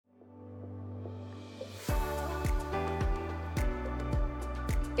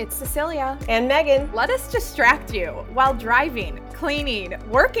It's Cecilia. And Megan. Let us distract you while driving, cleaning,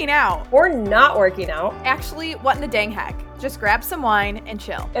 working out. Or not working out. Actually, what in the dang heck? Just grab some wine and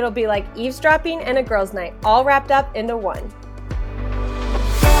chill. It'll be like eavesdropping and a girls' night, all wrapped up into one.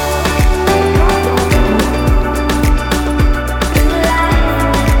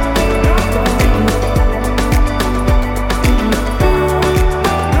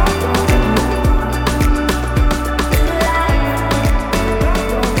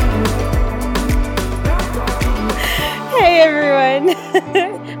 Hey everyone,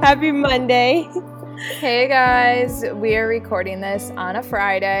 happy Monday. Hey guys, we are recording this on a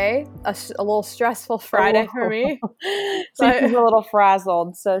Friday, a little stressful Friday for me. She's a little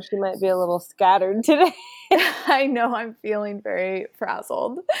frazzled, so she might be a little scattered today. I know I'm feeling very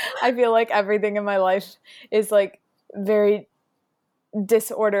frazzled. I feel like everything in my life is like very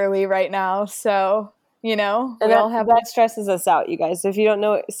disorderly right now, so we all have that stresses us out, you guys. So if you don't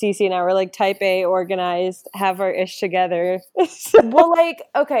know, Cece and I were like type A, organized, have our ish together. Well,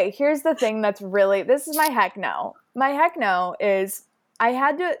 okay, here's the thing this is my heck no. My heck no is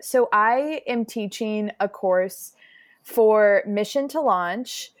I am teaching a course for Mission to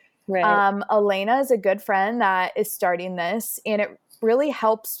Launch. Right. Elena is a good friend that is starting this, and it really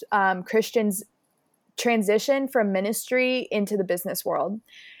helps Christians transition from ministry into the business world.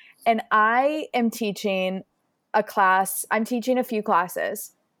 And I am teaching a class. I'm teaching a few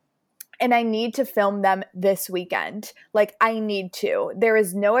classes, and I need to film them this weekend. I need to. There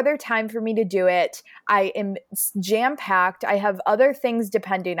is no other time for me to do it. I am jam-packed. I have other things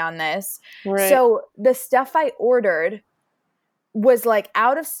depending on this. Right. So the stuff I ordered was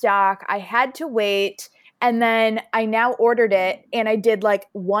out of stock. I had to wait. And then I now ordered it, and I did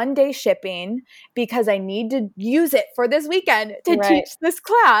 1 day shipping because I need to use it for this weekend to teach this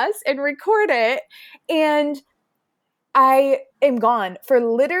class and record it. And I am gone for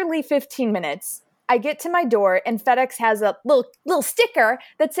literally 15 minutes. I get to my door, and FedEx has a little sticker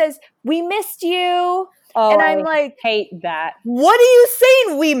that says, "We missed you." Oh, and I'm I hate that. What are you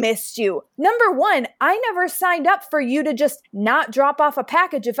saying? We missed you. Number one, I never signed up for you to just not drop off a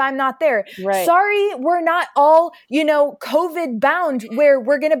package if I'm not there. Right. Sorry, we're not all, COVID bound where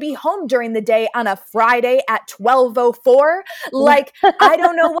we're going to be home during the day on a Friday at 12:04. I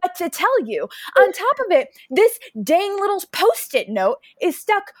don't know what to tell you. On top of it, this dang little Post-it note is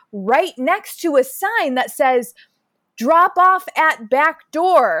stuck right next to a sign that says, "Drop off at back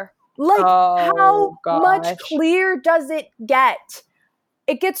door." How much clear does it get?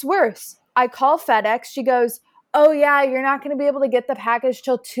 It gets worse. I call FedEx. She goes, "Oh yeah, you're not going to be able to get the package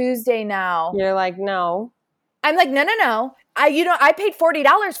till Tuesday now." You're like, "No." I'm like, no. I paid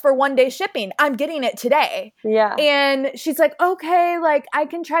 $40 for 1 day shipping. I'm getting it today. Yeah. And she's like, "Okay, I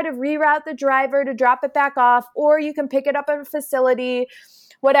can try to reroute the driver to drop it back off, or you can pick it up at a facility."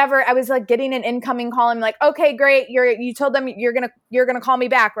 Whatever. I was getting an incoming call. I'm like, "Okay, great. You told them you're gonna call me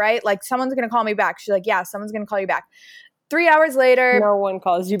back, right? Someone's gonna call me back." She's like, "Yeah, someone's gonna call you back." 3 hours later, no one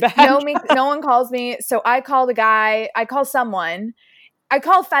calls you back. No one calls me. So I call the guy. I call someone. I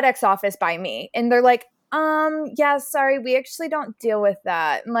call FedEx office by me, and they're like, "Yeah, sorry, we actually don't deal with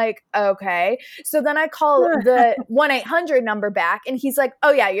that." I'm like, "Okay." So then I call the 1-800 number back, and he's like,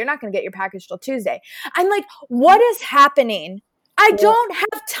 "Oh yeah, you're not gonna get your package till Tuesday." I'm like, "What is happening? I don't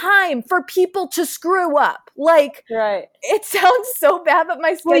have time for people to screw up." Right. It sounds so bad, but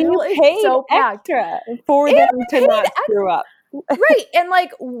my schedule is so packed. Extra for them to not screw up. Right. And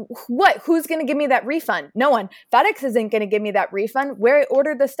what? Who's going to give me that refund? No one. FedEx isn't going to give me that refund. Where I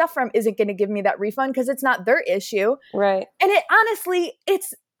ordered the stuff from isn't going to give me that refund because it's not their issue. Right. And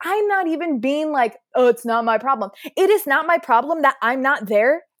I'm not even being "Oh, it's not my problem." It is not my problem that I'm not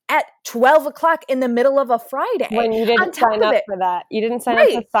there at 12 o'clock in the middle of a Friday. When you didn't sign up for that. You didn't sign up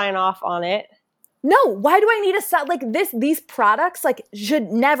to sign off on it. No, why do I need to sign? These products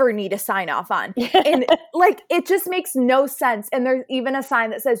should never need a sign off on. And it just makes no sense. And there's even a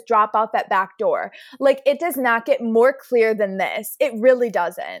sign that says "drop off at back door." It does not get more clear than this. It really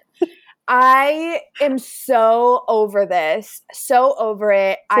doesn't. I am so over this. So over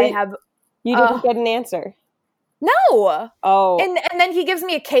it. So you didn't get an answer. No. Oh. And then he gives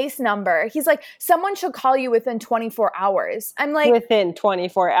me a case number. He's like, "Someone should call you within 24 hours. I'm like, within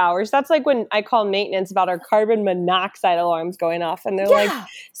 24 hours. That's like when I call maintenance about our carbon monoxide alarms going off. And they're like,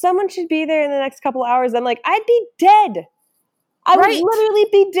 "Someone should be there in the next couple hours." I'm like, I'd be dead. I would literally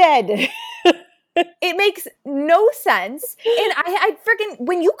be dead. It makes no sense. And I freaking,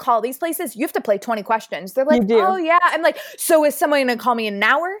 when you call these places, you have to play 20 questions. They're like, oh yeah. I'm like, so is someone going to call me in an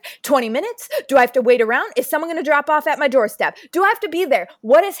hour, 20 minutes? Do I have to wait around? Is someone going to drop off at my doorstep? Do I have to be there?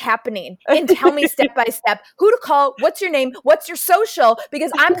 What is happening? And tell me step by step who to call. What's your name? What's your social?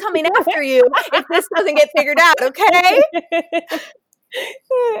 Because I'm coming after you if this doesn't get figured out. Okay.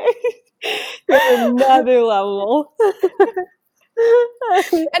 Another level.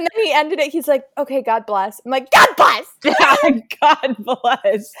 And then he ended it. He's like, okay, God bless. I'm like, God bless. God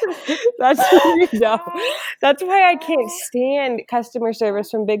bless. That's That's why I can't stand customer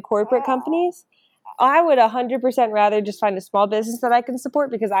service from big corporate companies. I would 100% rather just find a small business that I can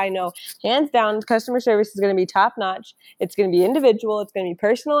support, because I know hands down customer service is going to be top notch. It's going to be individual. It's going to be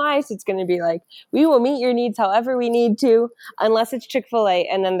personalized. It's going to be like, we will meet your needs however we need to, unless it's Chick-fil-A,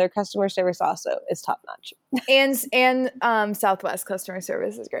 and then their customer service also is top notch. And Southwest customer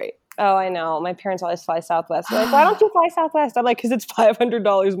service is great. Oh, I know. My parents always fly Southwest. They're like, why don't you fly Southwest? I'm like, because it's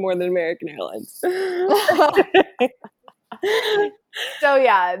 $500 more than American Airlines. So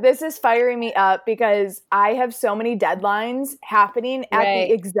yeah, this is firing me up because I have so many deadlines happening at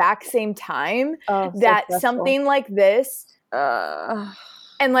the exact same time that something like this,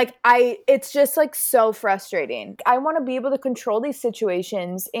 and like it's just like so frustrating. I want to be able to control these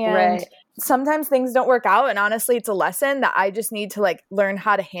situations, and sometimes things don't work out. And honestly, it's a lesson that I just need to like learn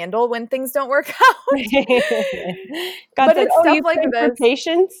how to handle when things don't work out. But it's stuff like this.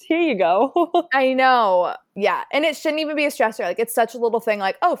 Patience. Here you go. I know. Yeah. And it shouldn't even be a stressor. Like, it's such a little thing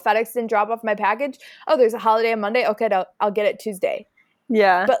like, oh, FedEx didn't drop off my package. Oh, there's a holiday on Monday. Okay, I'll get it Tuesday.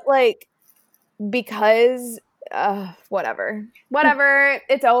 Yeah. But like, because whatever,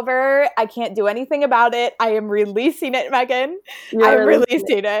 it's over. I can't do anything about it. I am releasing it, Megan. I'm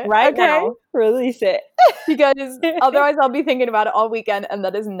releasing it right now. Release it. Because otherwise I'll be thinking about it all weekend, and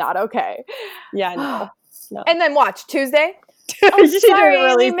that is not okay. Yeah, no. And then watch Tuesday. Oh, she sorry,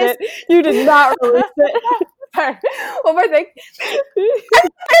 didn't release it. You did not release it. Sorry. One more thing. I'm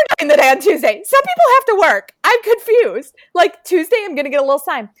doing the day on Tuesday. Some people have to work. I'm confused. Like, Tuesday, I'm going to get a little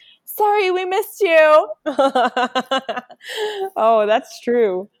sign. Sorry, we missed you. Oh, that's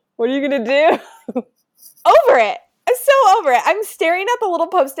true. What are you going to do? Over it. I'm so over it. I'm staring at the little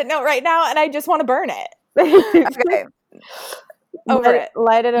Post-it note right now, and I just want to burn it. Okay. Over it.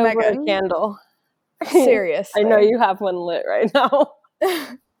 Light it over a candle. Seriously. I know you have one lit right now.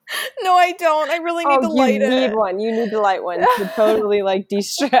 No, I don't. I really need to light it. You need one. You need to light one to totally like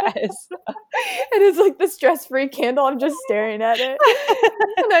de-stress. It is like the stress-free candle. I'm just staring at it.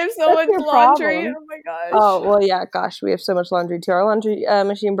 And I have so much laundry. Problem. Oh my gosh. Oh, well, yeah, gosh, we have so much laundry too. Our laundry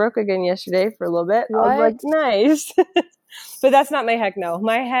machine broke again yesterday for a little bit. What? I was like, nice. But that's not my heck no.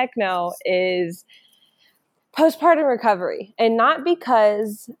 My heck no is postpartum recovery, and not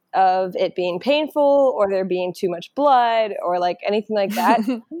because of it being painful or there being too much blood or like anything like that.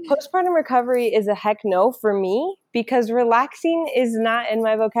 Postpartum recovery is a heck no for me, because relaxing is not in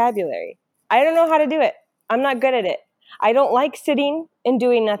my vocabulary. I don't know how to do it. I'm not good at it. I don't like sitting and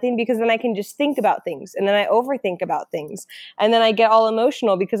doing nothing, because then I can just think about things, and then I overthink about things, and then I get all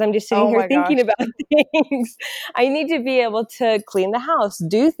emotional because I'm just sitting here thinking about things. I need to be able to clean the house,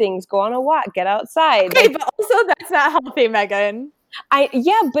 do things, go on a walk, get outside. Okay, but also that's not healthy, Megan.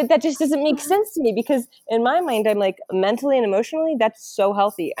 But that just doesn't make sense to me, because in my mind, I'm like, mentally and emotionally, that's so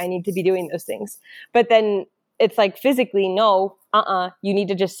healthy. I need to be doing those things. But then it's like physically, no, you need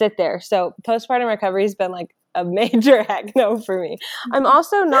to just sit there. So postpartum recovery has been like a major heck no for me. I'm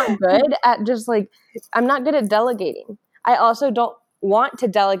also not good at I'm not good at delegating. I also don't want to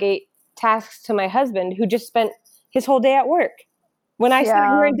delegate tasks to my husband, who just spent his whole day at work, when I sat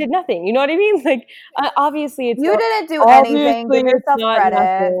here and did nothing. You know what I mean? Like, obviously you didn't do anything. Give yourself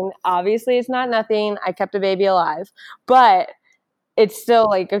credit. Obviously it's not nothing. I kept a baby alive, but it's still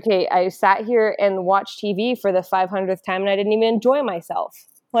like, okay, I sat here and watched TV for the 500th time, and I didn't even enjoy myself.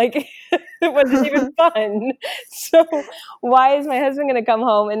 Like, it wasn't even fun. So why is my husband going to come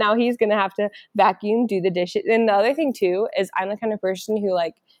home and now he's going to have to vacuum, do the dishes? And the other thing too is I'm the kind of person who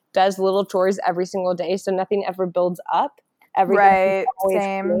like does little chores every single day, so nothing ever builds up. Everything always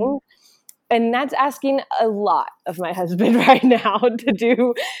same. Clean. And that's asking a lot of my husband right now to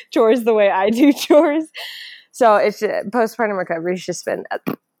do chores the way I do chores. So it's postpartum recovery has just been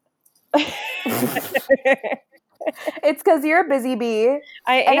It's because you're a busy bee.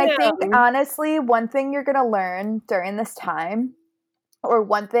 I think, honestly, one thing you're going to learn during this time, or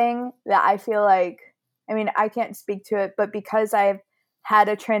one thing that I feel like, I mean, I can't speak to it, but because I've had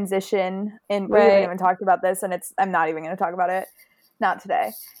a transition, and we haven't even talked about this, and I'm not even going to talk about it. Not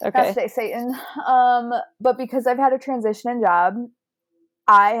today. Okay. Not today, Satan. But because I've had a transition in job,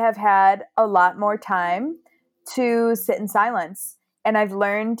 I have had a lot more time to sit in silence. And I've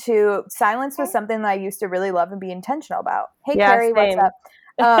learned to silence was something that I used to really love and be intentional about. Hey, Yeah, Carrie, same.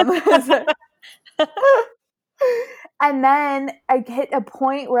 what's up? And then I hit a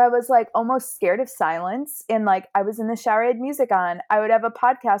point where I was like almost scared of silence. And like I was in the shower, I had music on. I would have a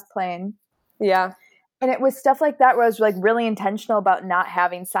podcast playing. Yeah. And it was stuff like that where I was like really intentional about not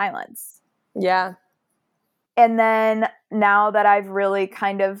having silence. Yeah. And then now that I've really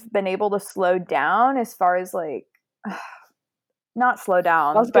kind of been able to slow down as far as like, not slow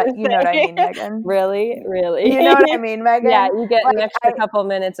down, but you know what I mean, Megan. Really? You know what I mean, Megan? Yeah, you get like, an extra couple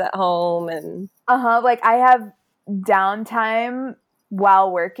minutes at home and like I have downtime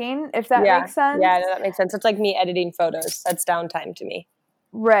while working, if that makes sense. Yeah, no, that makes sense. It's like me editing photos. That's downtime to me.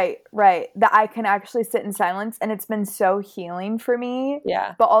 Right. That I can actually sit in silence, and it's been so healing for me.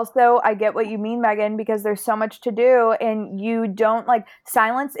 Yeah. But also, I get what you mean, Megan, because there's so much to do, and you don't like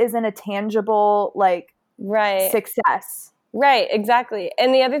silence isn't a tangible like success. Right, exactly.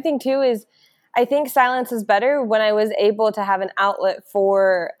 And the other thing too is I think silence is better when I was able to have an outlet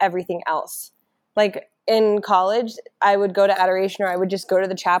for everything else. Like in college, I would go to adoration or I would just go to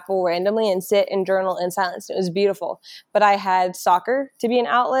the chapel randomly and sit and journal in silence. It was beautiful. But I had soccer to be an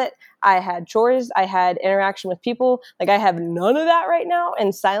outlet. I had chores. I had interaction with people. Like I have none of that right now.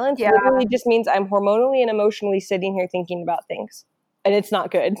 And silence literally just means I'm hormonally and emotionally sitting here thinking about things. And it's not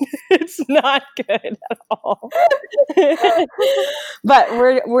good. It's not good at all. But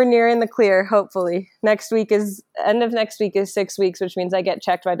we're nearing the clear, hopefully. End of next week is 6 weeks, which means I get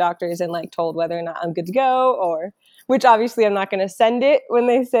checked by doctors and like told whether or not I'm good to go, or which obviously I'm not going to send it when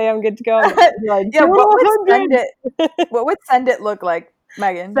they say I'm good to go. Like, yeah, what would send it look like,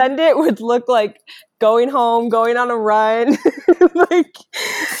 Megan? Send it would look like going home, going on a run, like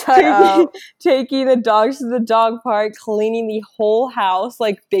taking the dogs to the dog park, cleaning the whole house,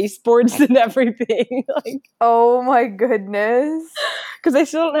 like baseboards and everything. Like, oh my goodness! Because I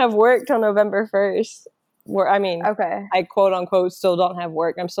still don't have work till November 1st. I quote unquote still don't have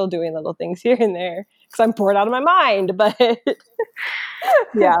work. I'm still doing little things here and there because I'm bored out of my mind. But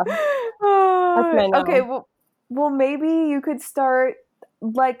yeah, okay. Well, maybe you could start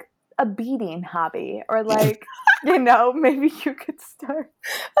like a beading hobby, or like maybe you could start.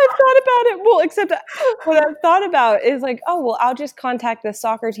 I've thought about it. Well, except what I've thought about is like, oh well, I'll just contact the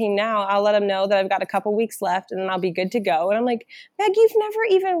soccer team now. I'll let them know that I've got a couple weeks left, and then I'll be good to go. And I'm like, Meg, you've never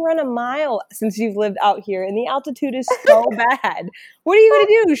even run a mile since you've lived out here, and the altitude is so bad. What are you going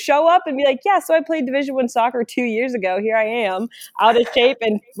to do? Show up and be like, yeah, so I played Division I soccer 2 years ago. Here I am, out of shape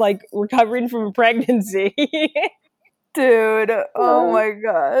and like recovering from a pregnancy. Dude, oh my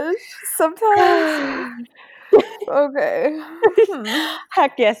gosh. Sometimes. Okay.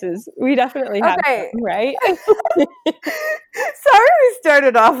 Heck yeses. We definitely have some, right? Sorry we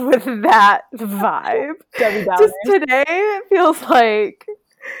started off with that vibe. Just today it feels like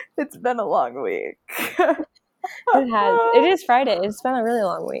it's been a long week. It has. It is Friday. It's been a really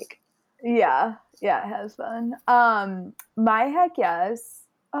long week. Yeah, it has been. My heck yes.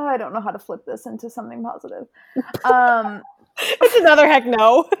 Oh, I don't know how to flip this into something positive. It's another heck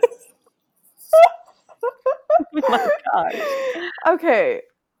no. Oh my God. Okay.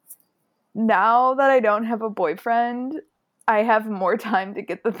 Now that I don't have a boyfriend, I have more time to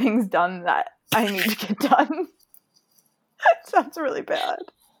get the things done that I need to get done. Sounds really bad.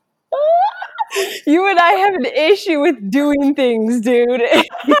 You and I have an issue with doing things, dude.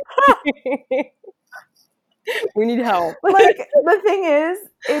 We need help. Like, the thing is,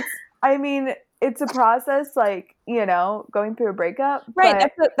 it's a process, like, going through a breakup. Right.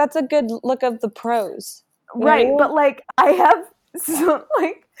 That's a good look of the pros. Right. But like, I don't have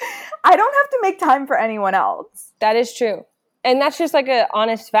to make time for anyone else. That is true. And that's just like an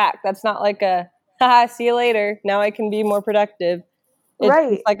honest fact. That's not like a, haha, see you later. Now I can be more productive.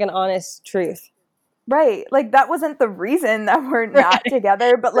 It's like an honest truth. Right. Like, that wasn't the reason that we're not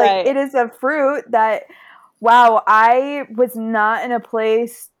together, but like, it is a fruit that, wow, I was not in a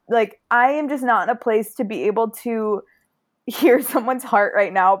place, like, I am just not in a place to be able to hear someone's heart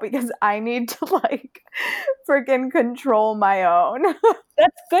right now because I need to like freaking control my own.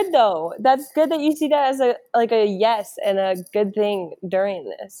 That's good though. That's good that you see that as a yes and a good thing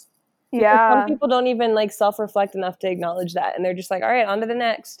during this. Yeah. Some people don't even like self-reflect enough to acknowledge that, and they're just like, all right, on to the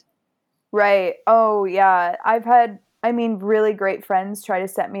next. Right. Oh yeah. I've had, really great friends try to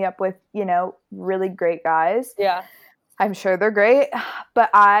set me up with, really great guys. Yeah. I'm sure they're great,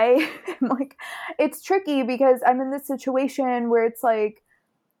 but I am like, it's tricky because I'm in this situation where it's like,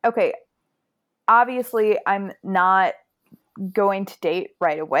 okay, obviously I'm not going to date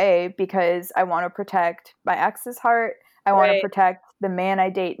right away because I want to protect my ex's heart. I want to protect the man I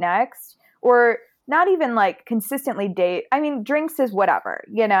date next, or not even like consistently date. I mean, drinks is whatever,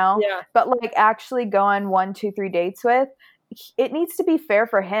 you know, Yeah. but like actually go on 1, 2, 3 dates with, it needs to be fair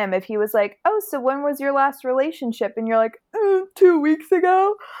for him. If he was like, oh, so when was your last relationship? And you're like, 2 weeks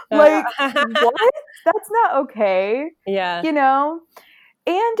ago. Like, what? That's not okay. Yeah. You know?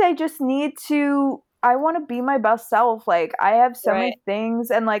 And I just need to, I want to be my best self. Like, I have so many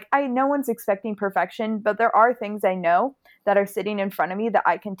things, and like, no one's expecting perfection, but there are things I know that are sitting in front of me that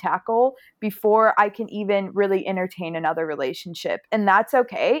I can tackle before I can even really entertain another relationship. And that's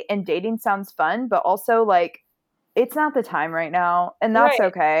okay. And dating sounds fun, but also like, it's not the time right now. And that's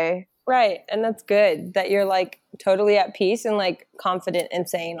okay. Right. And that's good that you're like totally at peace and like confident in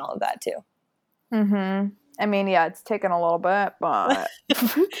saying all of that too. Mm-hmm. I mean, yeah, it's taken a little bit, but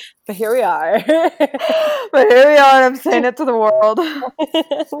but here we are. But here we are, and I'm saying it to the world.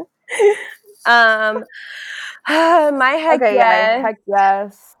 My heck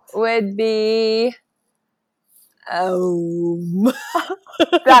yes would be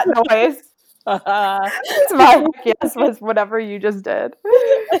that noise. It's my heck yes was whatever you just did.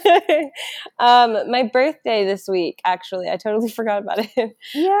 My birthday this week, actually. I totally forgot about it.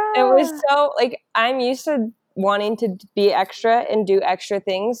 Yeah. It was so, like, I'm used to wanting to be extra and do extra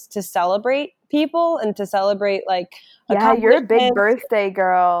things to celebrate people and to celebrate, like, yeah, you're a big birthday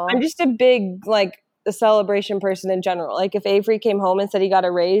girl. I'm just a big, like, a celebration person in general. Like, if Avery came home and said he got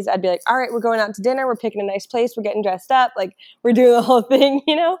a raise, I'd be like, all right, we're going out to dinner, we're picking a nice place, we're getting dressed up, like, we're doing the whole thing,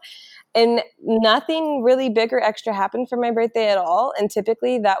 you know? And nothing really big or extra happened for my birthday at all. And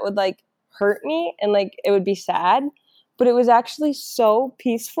typically that would like hurt me and like it would be sad. But it was actually so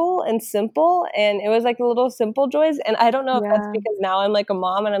peaceful and simple. And it was like little simple joys. And I don't know if that's because now I'm like a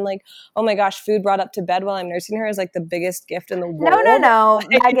mom and I'm like, oh my gosh, food brought up to bed while I'm nursing her is like the biggest gift in the world. No.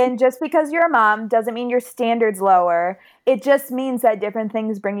 Megan, just because you're a mom doesn't mean your standards lower. It just means that different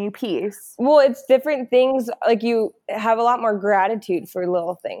things bring you peace. Well, it's different things. Like you have a lot more gratitude for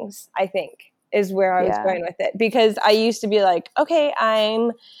little things, I think, is where I was going with it. Because I used to be like, okay,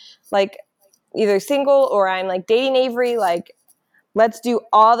 I'm like either single or I'm like dating Avery, like let's do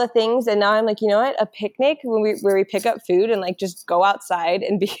all the things. And now I'm like, you know what, a picnic where we pick up food and like just go outside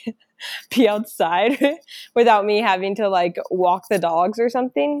and be outside without me having to like walk the dogs or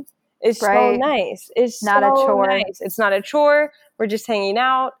something is so nice. It's not a chore. Nice. It's not a chore. We're just hanging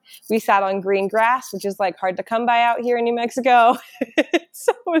out. We sat on green grass, which is like hard to come by out here in New Mexico.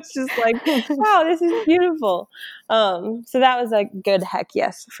 So it's just like, wow, this is beautiful. So that was like good heck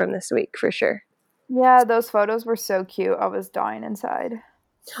yes from this week for sure. Yeah, those photos were so cute. I was dying inside.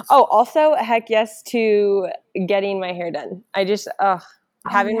 Oh, also heck yes to getting my hair done. I just,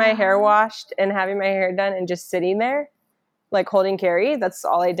 having my hair washed and having my hair done and just sitting there, like holding Carrie. That's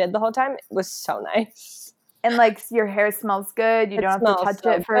all I did the whole time. It was so nice. And like your hair smells good. You don't have to touch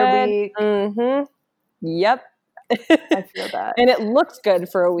it for a week. Mm-hmm. Yep. I feel that. And it looks good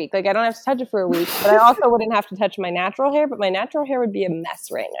for a week. Like I don't have to touch it for a week, but I also wouldn't have to touch my natural hair, but my natural hair would be a mess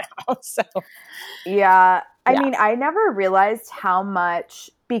right now. So yeah. I mean, I never realized how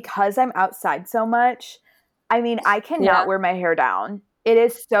much, because I'm outside so much, I mean, I cannot wear my hair down. It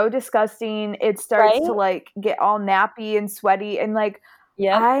is so disgusting. It starts to like get all nappy and sweaty and like,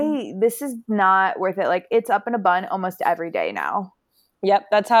 this is not worth it. Like it's up in a bun almost every day now. Yep.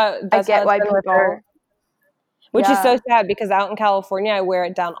 That's how I get why people, which is so sad because out in California, I wear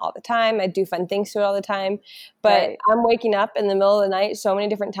it down all the time. I do fun things to it all the time. But I'm waking up in the middle of the night so many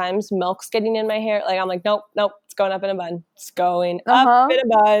different times. Milk's getting in my hair. Like I'm like, nope, it's going up in a bun. It's going up in a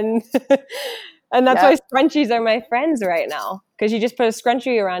bun. And that's why scrunchies are my friends right now. Because you just put a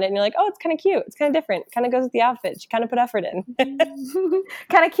scrunchie around it and you're like, oh, it's kind of cute. It's kind of different. Kind of goes with the outfit. You kind of put effort in.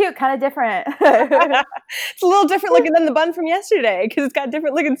 Kind of cute, kind of different. It's a little different looking than the bun from yesterday because it's got a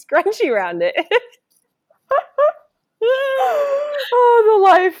different looking scrunchie around it. Oh, the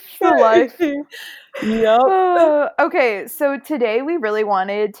life. Yep. Okay, so today we really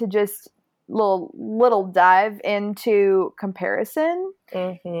wanted to just little dive into comparison.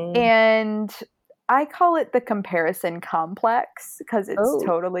 Mm-hmm. And I call it the comparison complex because it's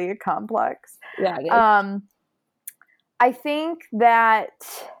totally a complex. Yeah, it is. I think that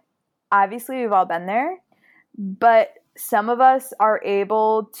obviously we've all been there, but some of us are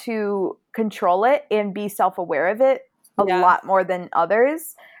able to control it and be self-aware of it a lot more than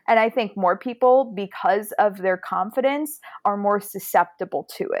others. And I think more people, because of their confidence, are more susceptible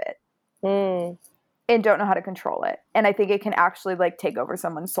to it and don't know how to control it. And I think it can actually like take over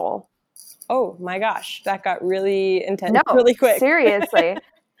someone's soul. Oh my gosh, that got really intense really quick. Seriously.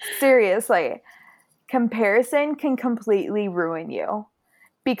 Comparison can completely ruin you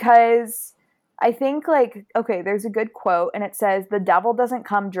because I think, like, okay, there's a good quote, and it says, "The devil doesn't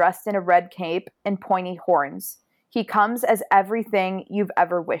come dressed in a red cape and pointy horns. He comes as everything you've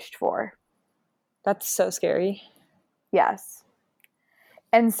ever wished for." That's so scary. Yes.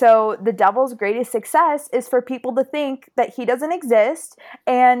 And so the devil's greatest success is for people to think that he doesn't exist,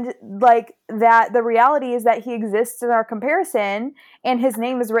 and like that the reality is that he exists in our comparison, and his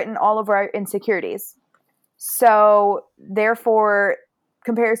name is written all over our insecurities. So therefore,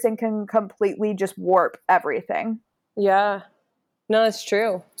 comparison can completely just warp everything. Yeah. No, it's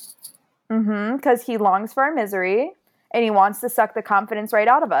true. Because he longs for our misery, and he wants to suck the confidence right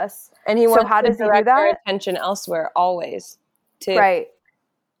out of us. And he wants how to does he do direct our that? attention elsewhere always, too. Right.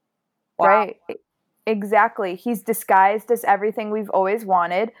 Wow. Right. Exactly. He's disguised as everything we've always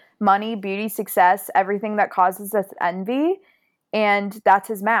wanted: money, beauty, success, everything that causes us envy. And that's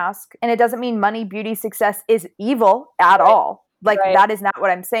his mask. And it doesn't mean money, beauty, success is evil at all. Like, that is not what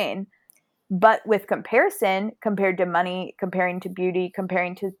I'm saying. But with comparison, compared to money, comparing to beauty,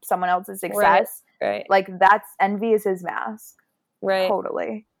 comparing to someone else's success, like, that's envy is his mask. Right.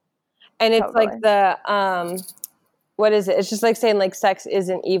 Totally. And it's like the, what is it? It's just like saying, like, sex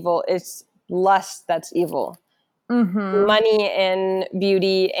isn't evil. It's lust that's evil. Money and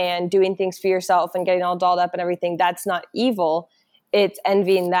beauty and doing things for yourself and getting all dolled up and everything, that's not evil. It's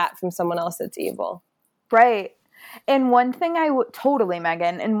envying that from someone else that's evil. Right. And one thing totally,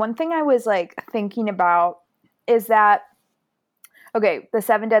 Megan. And one thing I was like thinking about is that, okay, the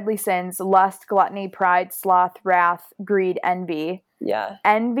 7 deadly sins: lust, gluttony, pride, sloth, wrath, greed, envy. Yeah.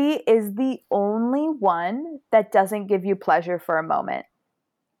 Envy is the only one that doesn't give you pleasure for a moment.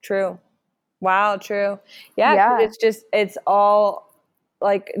 True. Wow. True. Yeah. It's all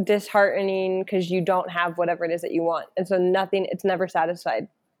like disheartening because you don't have whatever it is that you want. And so it's never satisfied.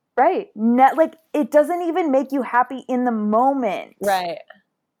 Right. Like, it doesn't even make you happy in the moment. Right.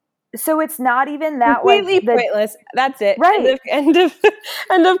 So it's not even that completely pointless. That's it. Right. End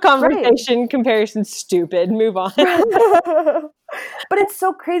of conversation. Right. Comparison stupid. Move on. But it's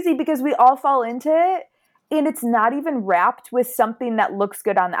so crazy because we all fall into it, and it's not even wrapped with something that looks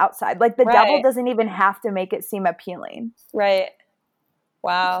good on the outside. Like, the devil doesn't even have to make it seem appealing. Right.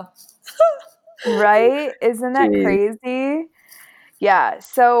 Wow. Right? Isn't that crazy? Yeah.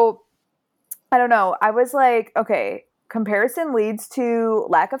 So I don't know. I was like, okay, comparison leads to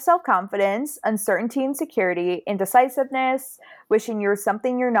lack of self-confidence, uncertainty, insecurity, indecisiveness, wishing you're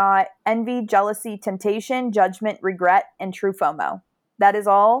something you're not, envy, jealousy, temptation, judgment, regret, and true FOMO. That is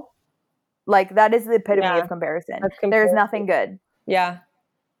all. Like, that is the epitome of comparison. There's nothing good. Yeah.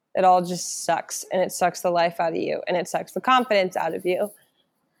 It all just sucks, and it sucks the life out of you, and it sucks the confidence out of you.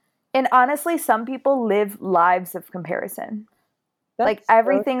 And honestly, some people live lives of comparison. That's like,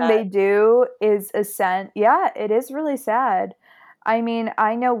 everything they do is yeah, it is really sad. I mean,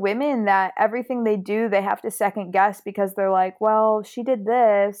 I know women that everything they do, they have to second guess because they're like, well, she did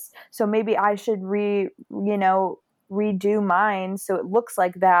this, so maybe I should redo mine so it looks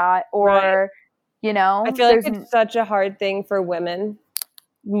like that. Or, I feel like it's such a hard thing for women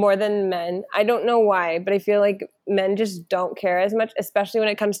more than men. I don't know why, but I feel like men just don't care as much, especially when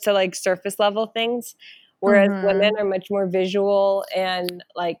it comes to like surface level things. Whereas women are much more visual and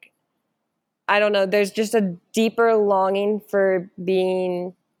like, I don't know, there's just a deeper longing for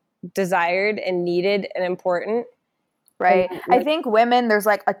being desired and needed and important. Right. I think women, there's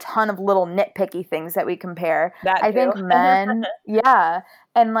like a ton of little nitpicky things that we compare. I think men, yeah.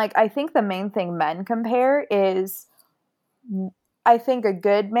 And like, I think the main thing men compare is, I think a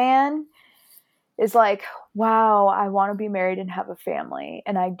good man is like, wow, I want to be married and have a family,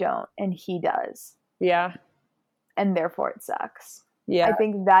 and I don't, and he does. Yeah. And therefore it sucks. Yeah. I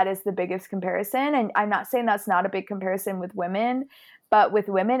think that is the biggest comparison. And I'm not saying that's not a big comparison with women, but with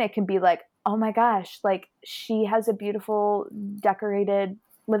women, it can be like, oh my gosh, like, she has a beautiful decorated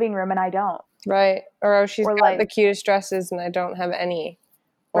living room and I don't. Right. Or she's got like the cutest dresses and I don't have any.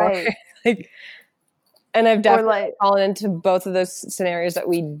 Right. And I've definitely fallen into both of those scenarios that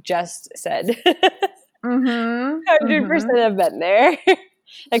we just said. 100% I've been there.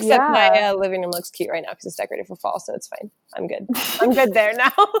 Except my living room looks cute right now because it's decorated for fall, so it's fine. I'm good. I'm good there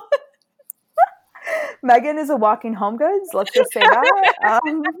now. Megan is a walking home goods. Let's just say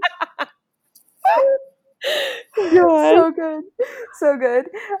that. So good. So good.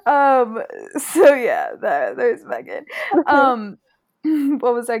 So yeah, there's Megan.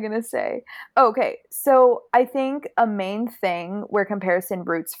 What was I going to say? Okay. So I think a main thing where comparison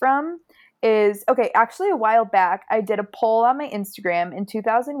roots from is, okay, actually a while back, I did a poll on my Instagram and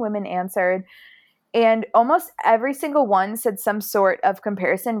 2,000 women answered, and almost every single one said some sort of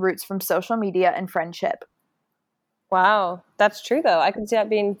comparison roots from social media and friendship. Wow. That's true though. I can see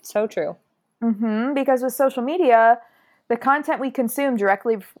that being so true. Because with social media, the content we consume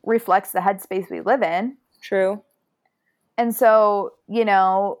directly reflects the headspace we live in. True. And so,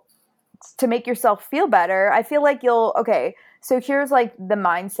 to make yourself feel better, I feel like so here's like the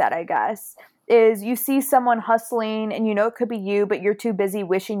mindset, I guess, is you see someone hustling and it could be you, but you're too busy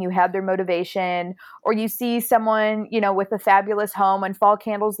wishing you had their motivation, or you see someone, with a fabulous home and fall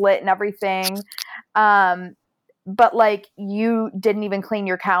candles lit and everything. But like you didn't even clean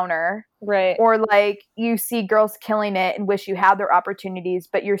your counter. Right. Or like you see girls killing it and wish you had their opportunities,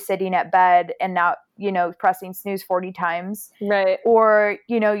 but you're sitting at bed and now, pressing snooze 40 times. Right. Or,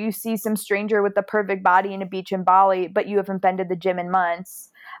 you see some stranger with the perfect body in a beach in Bali, but you haven't been to the gym in months.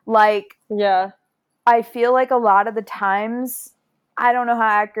 Like, yeah, I feel like a lot of the times, I don't know how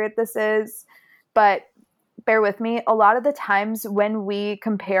accurate this is, but bear with me. A lot of the times when we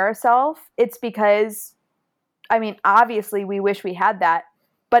compare ourselves, it's because, obviously we wish we had that,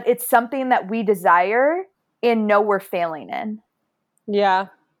 but it's something that we desire and know we're failing in. Yeah.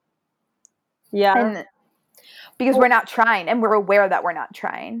 Yeah. And because we're not trying and we're aware that we're not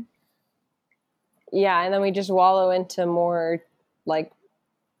trying. Yeah. And then we just wallow into more like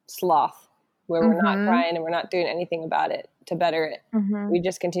sloth where we're not trying and we're not doing anything about it to better it. We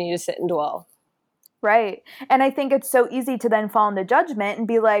just continue to sit and dwell. Right. And I think it's so easy to then fall into judgment and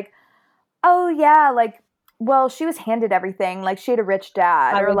be like, oh yeah, like, well, she was handed everything. Like she had a rich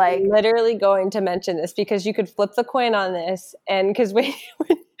dad. I or was like literally going to mention this because you could flip the coin on this. And because when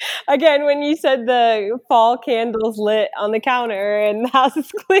you said the fall candles lit on the counter and the house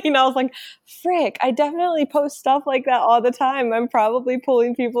is clean, I was like, frick, I definitely post stuff like that all the time. I'm probably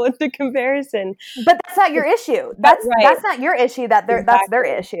pulling people into comparison. But that's not your issue. That's not your issue. That's their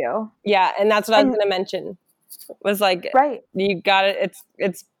issue. Yeah. And that's what I was going to mention was like, right. You got it.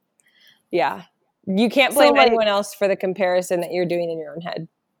 It's yeah. You can't blame anyone else for the comparison that you're doing in your own head.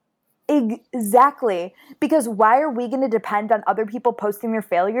 Exactly. Because why are we going to depend on other people posting their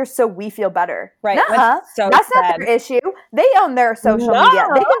failures so we feel better? Right. That's not their issue. They own their social media.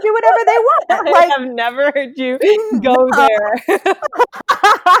 They can do whatever they want. Like, I've never heard you go there.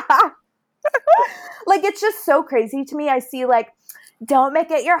 Like, it's just so crazy to me. I see like, don't make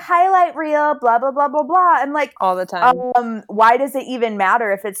it your highlight reel, blah, blah, blah, blah, blah. I'm like, all the time. Why does it even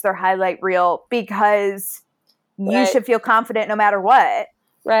matter if it's their highlight reel? Because you should feel confident no matter what.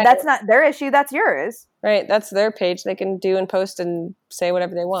 Right. That's not their issue. That's yours. Right. That's their page. They can do and post and say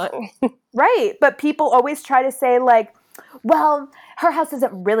whatever they want. Right. But people always try to say like, well, her house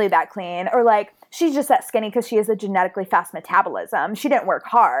isn't really that clean, or like, she's just that skinny because she has a genetically fast metabolism. She didn't work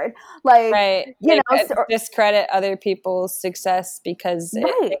hard. Like, right. Discredit other people's success because it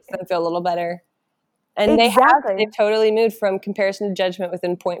makes them feel a little better. And they've totally moved from comparison to judgment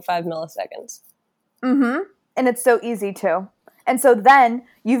within 0.5 milliseconds. Mm-hmm. And it's so easy too. And so then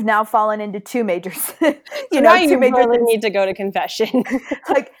you've now fallen into two major sins. You really need to go to confession.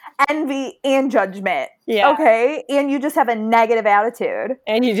 Like envy and judgment. Yeah. Okay. And you just have a negative attitude.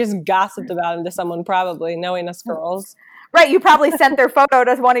 And you just gossiped about him to someone, probably, knowing us girls. Right. You probably sent their photo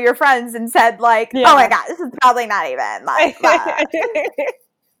to one of your friends and said like, oh my God, this is probably not even like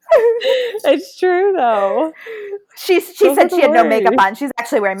It's true though. She said she had no makeup on. She's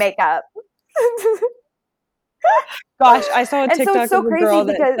actually wearing makeup. Gosh, I saw a TikTok of a girl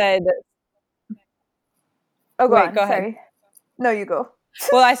that said... Oh, go ahead. Sorry. No, you go.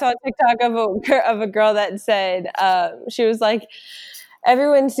 Well, I saw a TikTok of a girl that said, she was like,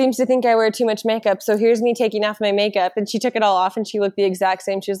 everyone seems to think I wear too much makeup, so here's me taking off my makeup. And she took it all off and she looked the exact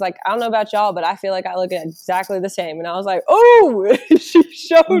same. She was like, I don't know about y'all, but I feel like I look exactly the same. And I was like, oh, she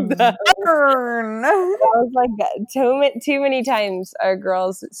showed that. I was like, too many times are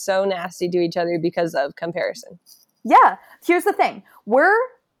girls so nasty to each other because of comparison. Yeah. Here's the thing.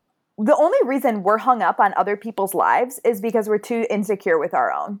 The only reason we're hung up on other people's lives is because we're too insecure with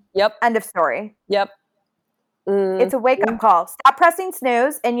our own. Yep. End of story. Yep. It's a wake-up call. Stop pressing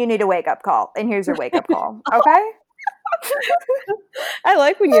snooze, and you need a wake-up call. And here's your wake-up call. Okay? I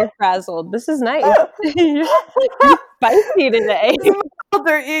like when you're frazzled. This is nice. You're spicy today.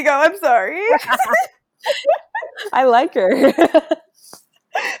 Alter ego. I'm sorry. I like her.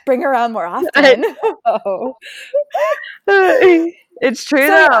 Bring her on more often. It's true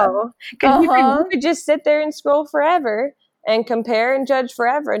though. Because you could just sit there and scroll forever and compare and judge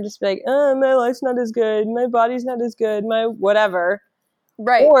forever and just be like, oh, my life's not as good. My body's not as good. My whatever.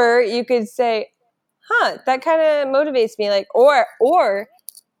 Right. Or you could say, that kind of motivates me. Like, or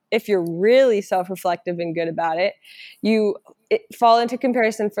if you're really self-reflective and good about it, you fall into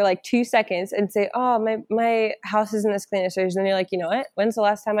comparison for like 2 seconds and say, oh, my house isn't as clean as yours. And you're like, you know what? When's the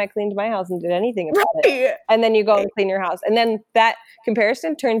last time I cleaned my house and did anything about it? And then you go and clean your house. And then that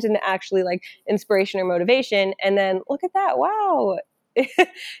comparison turns into actually like inspiration or motivation. And then look at that. Wow.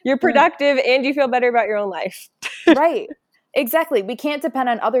 You're productive and you feel better about your own life. Right. Exactly. We can't depend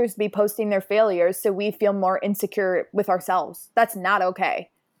on others to be posting their failures so we feel more insecure with ourselves. That's not okay.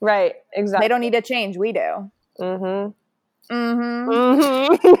 Right. Exactly. They don't need to change. We do. Mm-hmm. Mm-hmm.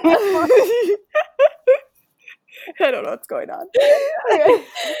 Mm-hmm. I don't know what's going on. Okay.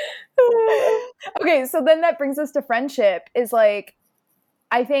 Okay, so then that brings us to friendship is like,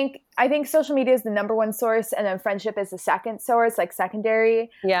 I think social media is the number one source and then friendship is the second source, like secondary.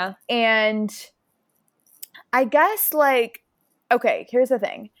 Yeah. And I guess like, okay, here's the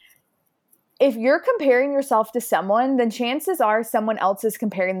thing. If you're comparing yourself to someone, then chances are someone else is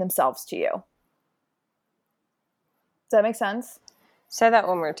comparing themselves to you. Does that make sense? Say that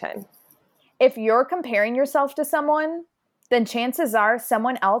one more time. If you're comparing yourself to someone, then chances are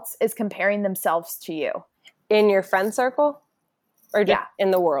someone else is comparing themselves to you. In your friend circle? Or just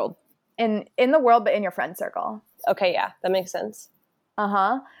in the world? In the world, but in your friend circle. Okay, yeah, that makes sense.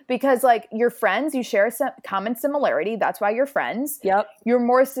 Because like your friends, you share some common similarity. That's why you're friends. Yep. You're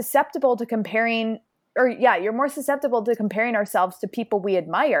more susceptible to comparing ourselves to people we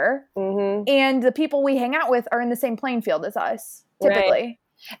admire. Mm-hmm. And the people we hang out with are in the same playing field as us, typically. Right.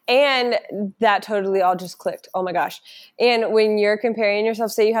 And that totally all just clicked. Oh my gosh. And when you're comparing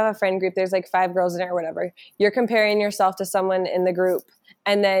yourself, say you have a friend group, there's like 5 girls in it or whatever. You're comparing yourself to someone in the group.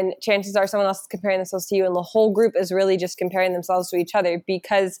 And then chances are someone else is comparing themselves to you. And the whole group is really just comparing themselves to each other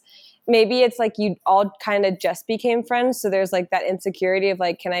because maybe it's like you all kind of just became friends. So there's like that insecurity of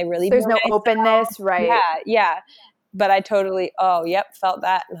like, can I really There's no openness, right? Yeah. But I totally, felt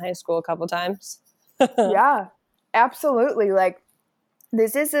that in high school a couple times. Yeah, absolutely. Like,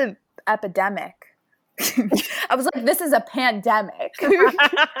 this is an epidemic. I was like, this is a pandemic.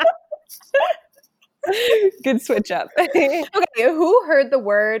 Good switch up. Okay, who heard the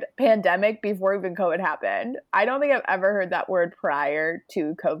word pandemic before even COVID happened? I don't think I've ever heard that word prior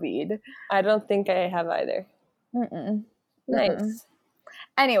to COVID. I don't think I have either. Mm-mm. Nice. Mm-mm.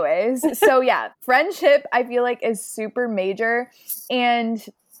 Anyways, so yeah, friendship I feel like is super major. And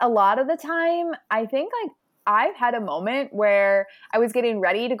a lot of the time, I think like I've had a moment where I was getting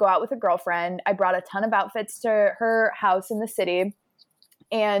ready to go out with a girlfriend. I brought a ton of outfits to her house in the city.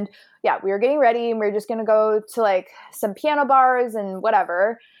 And yeah, we were getting ready and we were just going to go to like some piano bars and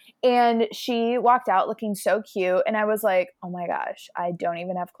whatever. And she walked out looking so cute. And I was like, oh my gosh, I don't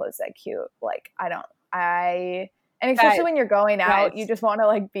even have clothes that cute. Like, and especially when you're going out, you just want to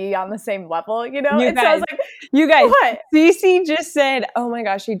like be on the same level, you know? So I was like, you guys, what? Cece just said, oh my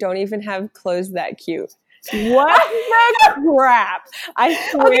gosh, you don't even have clothes that cute. What the crap? I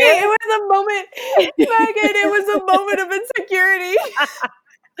swear. Okay, it was a moment, Megan, it was a moment of insecurity.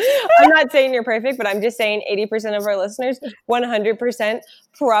 I'm not saying you're perfect, but I'm just saying 80% of our listeners, 100%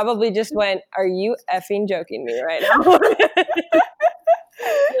 probably just went, are you effing joking me right now?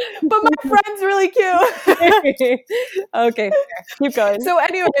 But my friend's really cute. Okay, keep going. So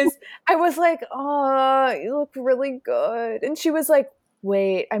anyways, I was like, oh, you look really good. And she was like,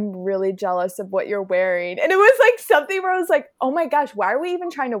 wait, I'm really jealous of what you're wearing. And it was like something where I was like, oh my gosh, why are we even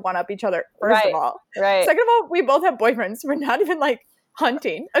trying to one-up each other? First of all. Right. Second of all, we both have boyfriends. We're not even like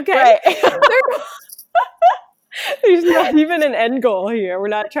hunting. Okay. Right. There's not even an end goal here. We're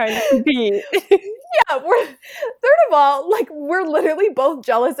not trying to compete. Yeah. Third of all, like we're literally both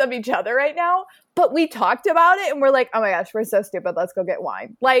jealous of each other right now. But we talked about it and we're like, oh my gosh, we're so stupid. Let's go get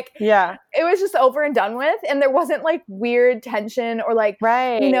wine. Like, yeah, it was just over and done with. And there wasn't like weird tension or like,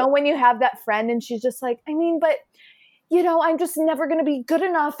 you know, when you have that friend and she's just like, I mean, but you know, I'm just never going to be good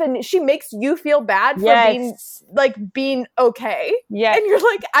enough. And she makes you feel bad for being okay. Yeah. And you're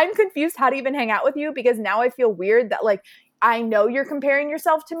like, I'm confused how to even hang out with you because now I feel weird that like, I know you're comparing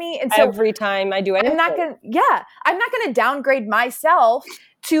yourself to me. And so every time I do anything. I'm not going to downgrade myself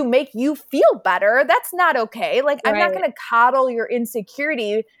to make you feel better. That's not okay. Like, I'm not going to coddle your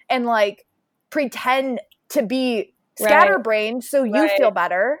insecurity and like pretend to be scatterbrained so you feel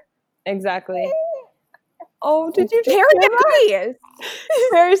better. Exactly. Oh, did you just Terry agrees.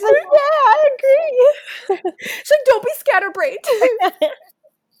 Terry's like, yeah, I agree. She's like, don't be scatterbrained.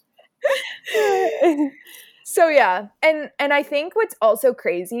 So yeah, and I think what's also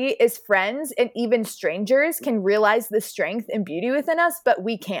crazy is friends and even strangers can realize the strength and beauty within us, but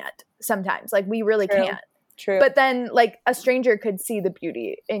we can't sometimes. Like we really can't. True. But then like a stranger could see the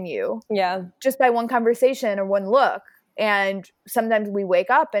beauty in you. Yeah. Just by one conversation or one look. And sometimes we wake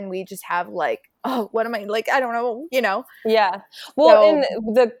up and we just have like oh, what am I like? I don't know, Yeah. Well, So-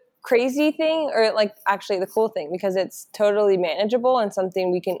 and the crazy thing, or like actually the cool thing, because it's totally manageable and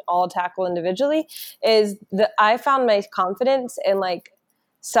something we can all tackle individually, is that I found my confidence and like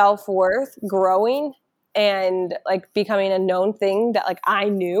self-worth growing and like becoming a known thing that like I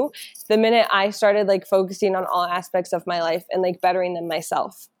knew the minute I started like focusing on all aspects of my life and like bettering them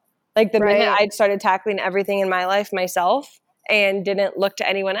myself. Like the minute Right. I'd started tackling everything in my life myself and didn't look to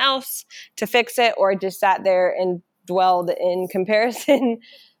anyone else to fix it, or just sat there and dwelled in comparison,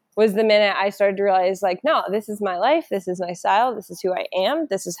 was the minute I started to realize, like, no, this is my life, this is my style, this is who I am,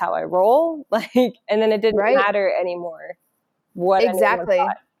 this is how I roll. Like, and then it didn't Right. matter anymore what Exactly.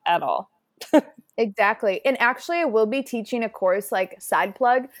 anyone thought at all. Exactly. And actually, I will be teaching a course, like side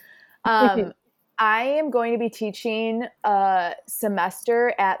plug. I am going to be teaching a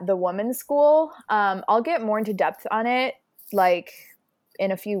semester at the women's school. I'll get more into depth on it, like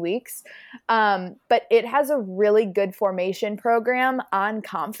in a few weeks. But it has a really good formation program on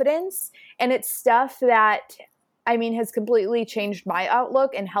confidence. And it's stuff that, I mean, has completely changed my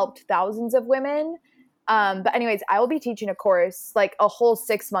outlook and helped thousands of women. But anyways, I will be teaching a course, like a whole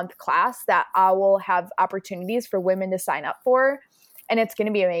 6-month class that I will have opportunities for women to sign up for. And it's going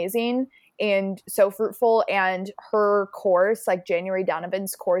to be amazing and so fruitful. And her course, like January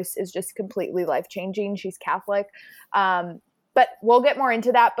Donovan's course, is just completely life-changing. She's Catholic. But we'll get more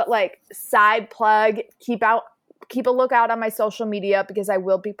into that. But like side plug, keep a lookout on my social media, because I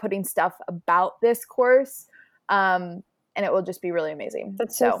will be putting stuff about this course. And it will just be really amazing.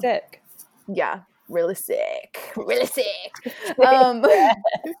 That's so sick. Yeah. Really sick. Really sick.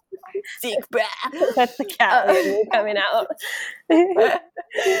 Sick, bruh. That's the cat coming out.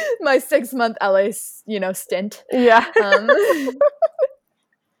 My 6-month LA, stint. Yeah.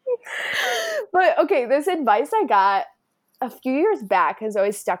 But okay, this advice I got a few years back has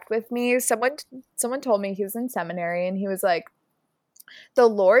always stuck with me. Someone told me, he was in seminary, and he was like, the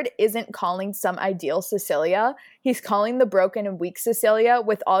Lord isn't calling some ideal Cecilia. He's calling the broken and weak Cecilia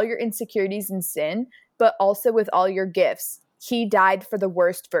with all your insecurities and sin, but also with all your gifts. He died for the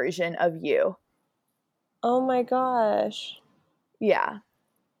worst version of you. Oh my gosh. Yeah.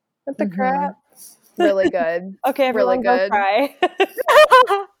 What the crap? Really good. Okay, everyone, really good. Go cry.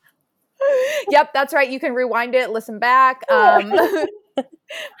 Yep, that's right. You can rewind it, listen back.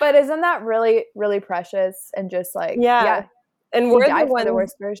 But isn't that really, really precious? And just like, yeah. And we're the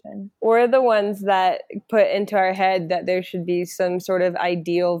worst version. We're the ones that put into our head that there should be some sort of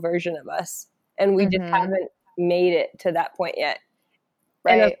ideal version of us. And we just haven't made it to that point yet.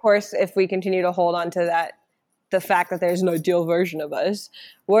 Right. And of course, if we continue to hold on to that, the fact that there's no ideal version of us,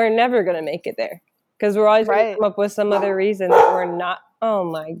 we're never going to make it there. Because we're always going to come up with some other reason that we're not. Oh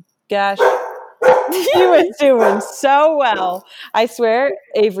my gosh. He was doing so well. I swear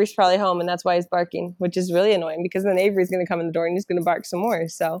Avery's probably home, and that's why he's barking, which is really annoying, because then Avery's going to come in the door and he's going to bark some more.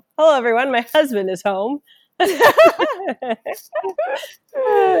 So, hello everyone, my husband is home.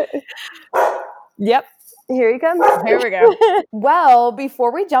 Yep. Here he comes. Here we go. Well,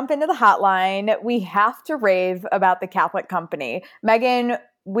 before we jump into the hotline, we have to rave about the Catholic Company. Megan,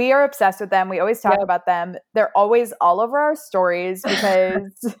 we are obsessed with them. We always talk about them. They're always all over our stories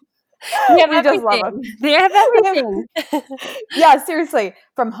because we just love them. They have everything. Yeah, seriously.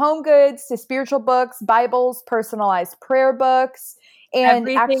 From home goods to spiritual books, Bibles, personalized prayer books. And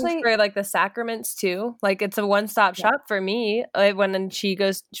everything actually, for like the sacraments too. Like it's a one-stop shop for me. When she's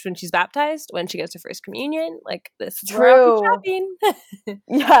baptized, when she goes to First Communion, like this is where I'll be shopping.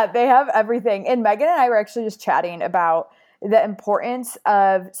 Yeah, they have everything. And Megan and I were actually just chatting about the importance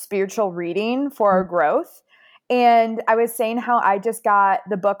of spiritual reading for our growth. And I was saying how I just got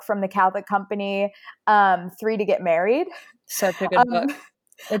the book from the Catholic Company, 3 to Get Married. Such a good book.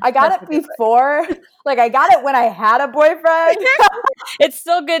 I got it before, like I got it when I had a boyfriend. It's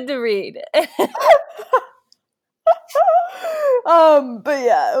still good to read. But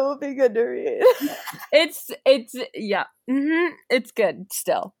yeah, it will be good to read. It's yeah. Mm-hmm. It's good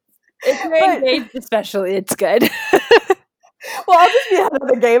still. If you're engaged, especially, it's good. Well, I'll just be out of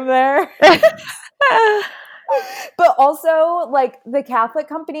the game there. But also, like the Catholic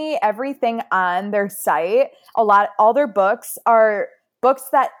Company, everything on their site, all their books are books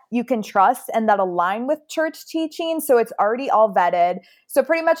that you can trust and that align with church teaching. So it's already all vetted. So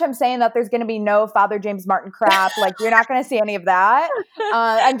pretty much I'm saying that there's going to be no Father James Martin crap. Like you're not going to see any of that.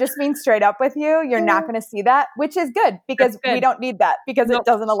 I'm just being straight up with you. You're not going to see that, which is good because we don't need that because it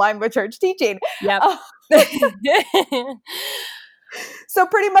doesn't align with church teaching. Yep. So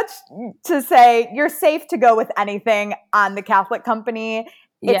pretty much to say you're safe to go with anything on the Catholic Company.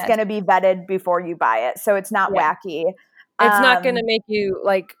 It's going to be vetted before you buy it. So it's not wacky. It's not going to make you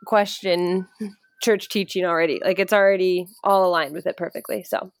like question church teaching already. Like it's already all aligned with it perfectly.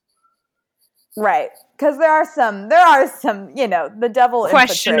 So. Right. Because there are some, the devil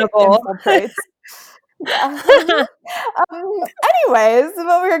questionable infiltrates. Yeah. Anyways,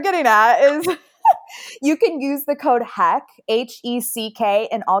 what we were getting at is you can use the code HECK, HECK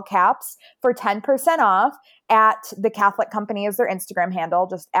in all caps for 10% off at The Catholic Company is their Instagram handle,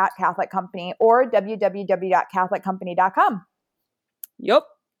 just at Catholic Company, or www.catholiccompany.com. Yup.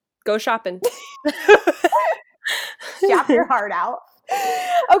 Go shopping. Shop your heart out.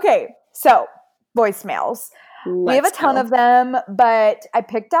 Okay. So voicemails. We have a ton of them, but I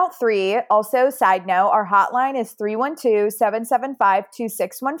picked out 3. Also, side note, our hotline is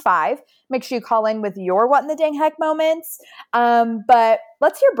 312-775-2615. Make sure you call in with your what in the dang heck moments. But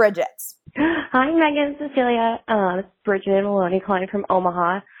let's hear Bridget's. Hi, Megan, Cecilia. It's Bridget Maloney calling from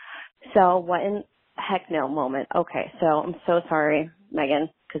Omaha. So what in heck no moment? Okay, so I'm so sorry, Megan,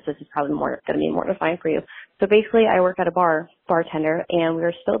 because this is probably going to be mortifying for you. So basically, I work at a bartender, and we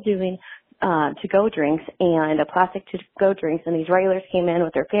were still doing to-go drinks and a plastic to-go drinks, and these regulars came in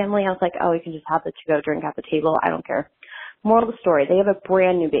with their family. I was like, oh, you can just have the to-go drink at the table. I don't care. Moral of the story, they have a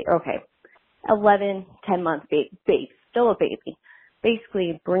brand new baby. Okay, 11, 10-month baby, still a baby.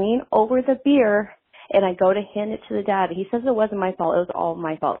 Basically bringing over the beer, and I go to hand it to the dad. He says it wasn't my fault. It was all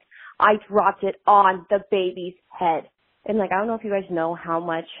my fault. I dropped it on the baby's head. And, like, I don't know if you guys know how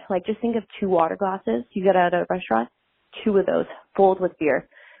much, like, just think of 2 water glasses you get at a restaurant, 2 of those filled with beer.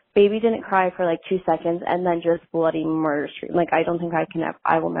 Baby didn't cry for like 2 seconds and then just bloody murder stream. Like, I don't think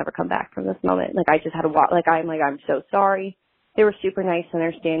I will never come back from this moment. Like, I just had to walk, I'm so sorry. They were super nice and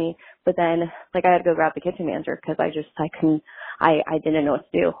understanding, but then, like, I had to go grab the kitchen manager because I didn't know what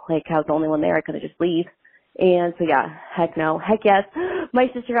to do. Like, I was the only one there. I couldn't just leave. And so, yeah, heck no. Heck yes. My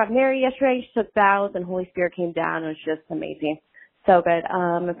sister got married yesterday. She took vows and Holy Spirit came down. It was just amazing. So good.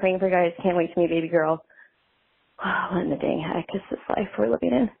 I'm praying for you guys. Can't wait to meet baby girl. What in the dang heck is this life we're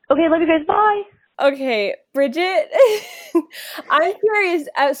living in? Okay, love you guys. Bye. Okay, Bridget, I'm curious.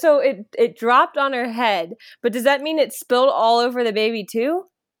 So it dropped on her head, but does that mean it spilled all over the baby too?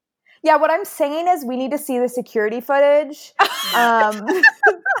 Yeah, what I'm saying is we need to see the security footage.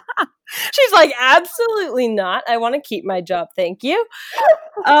 She's like, absolutely not. I want to keep my job. Thank you.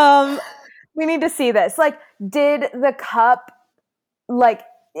 We need to see this. Like, did the cup, like,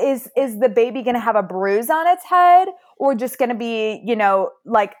 is the baby going to have a bruise on its head or just going to be,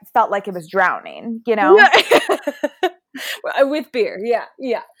 like felt like it was drowning, Yeah. With beer. Yeah.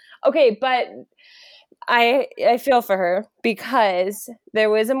 Yeah. Okay. But I feel for her because there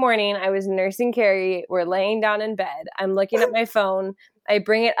was a morning I was nursing Carrie. We're laying down in bed. I'm looking at my phone. I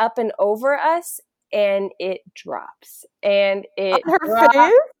bring it up and over us and it drops and it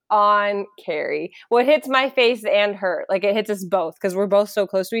drops on Carrie. Well, it hits my face and her. Like, it hits us both because we're both so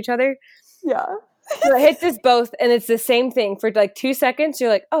close to each other. Yeah. So it hits us both, and it's the same thing. For like 2 seconds, you're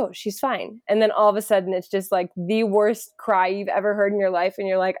like, oh, she's fine. And then all of a sudden, it's just like the worst cry you've ever heard in your life. And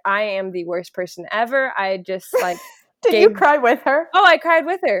you're like, I am the worst person ever. I just like... Did you cry with her? Oh, I cried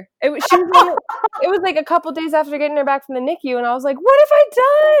with her. It was like a couple days after getting her back from the NICU, and I was like, what have I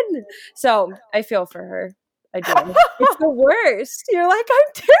done? So I feel for her. I do. It's the worst. You're like,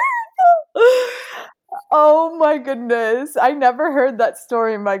 I'm terrible. Oh my goodness. I never heard that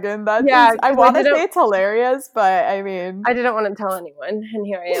story, Megan. I want to say it's hilarious, but I mean... I didn't want to tell anyone, and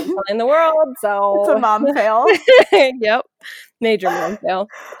here I am telling the world, so... It's a mom fail. Yep. Major mom fail.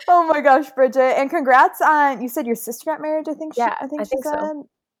 Oh my gosh, Bridget. And congrats on... You said your sister got married, I think she said? So.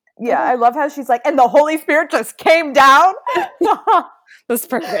 Yeah, I love how she's like, and the Holy Spirit just came down. That's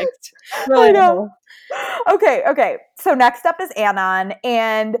perfect. Really I know. Okay. So next up is Anon,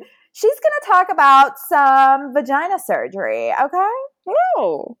 and she's going to talk about some vagina surgery, okay?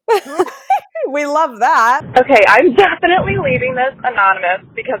 Oh. We love that. Okay, I'm definitely leaving this anonymous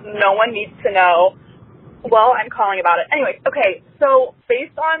because no one needs to know. Well, I'm calling about it. Anyways, okay, so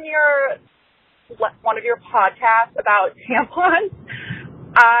based on one of your podcasts about tampons,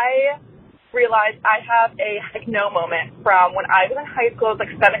 I realized I have a heck no moment from when I was in high school. I was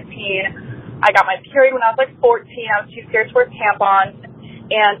like 17. I got my period when I was like 14. I was too scared to wear tampons.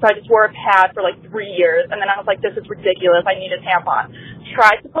 And so I just wore a pad for like 3 years. And then I was like, this is ridiculous. I need a tampon.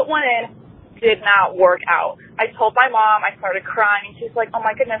 Tried to put one in. Did not work out. I told my mom. I started crying. She's like, oh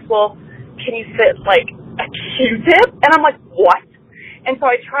my goodness, well, can you fit like a Q-tip? And I'm like, what? And so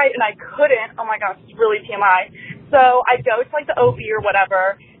I tried and I couldn't. Oh my gosh, it's really TMI. So I go to like the OB or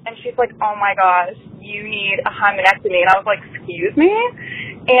whatever. And she's like, oh my gosh, you need a hymenectomy. And I was like, excuse me?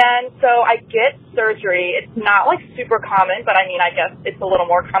 And so I get surgery. It's not like super common, but I mean, I guess it's a little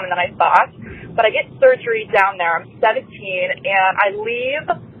more common than I thought. but I get surgery down there. I'm 17, and I leave,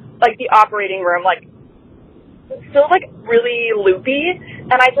 like, the operating room, like, still, like, really loopy,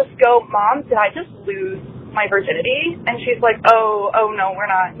 and I just go, Mom, did I just lose my virginity? And she's like, oh, no, we're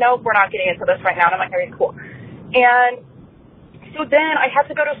not getting into this right now. And I'm like, okay, cool. And so then I had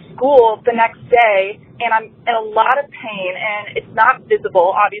to go to school the next day, and I'm in a lot of pain, and it's not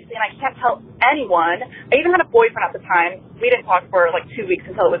visible, obviously, and I can't tell anyone. I even had a boyfriend at the time. We didn't talk for, like, 2 weeks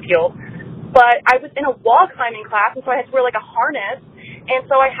until it was healed. But I was in a wall climbing class, and so I had to wear, like, a harness, and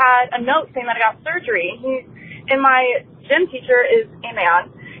so I had a note saying that I got surgery. And my gym teacher is a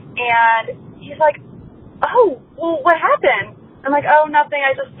man, and he's like, oh, well, what happened? I'm like, oh, nothing.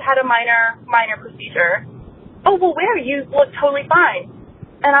 I just had a minor procedure. Oh, well, where? You look totally fine.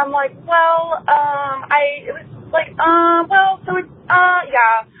 And I'm like, well, yeah,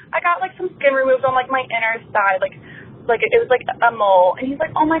 I got, like, some skin removed on, like, my inner side, like, it was, like, a mole. And he's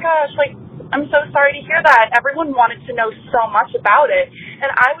like, oh, my gosh, like, I'm so sorry to hear that. Everyone wanted to know so much about it. And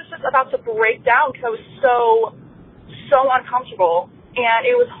I was just about to break down because I was so uncomfortable. And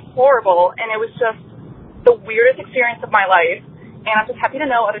it was horrible. And it was just the weirdest experience of my life. And I'm just happy to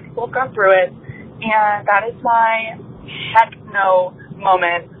know other people have gone through it. And that is my heck no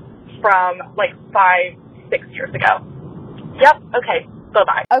moment from, like, 5-6 years ago. Yep. Okay.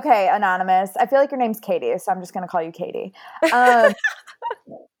 Bye-bye. Okay, Anonymous. I feel like your name's Katie, so I'm just going to call you Katie.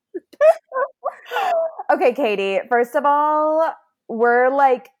 Okay, Katie. First of all, we're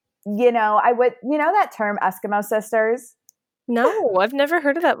like, that term Eskimo sisters? No, I've never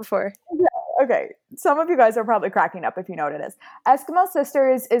heard of that before. Okay, some of you guys are probably cracking up if you know what it is. Eskimo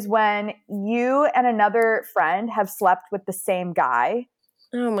sisters is when you and another friend have slept with the same guy.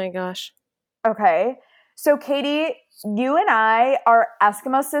 Oh my gosh. Okay, so Katie, you and I are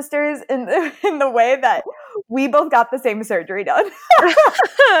Eskimo sisters in the way that we both got the same surgery done.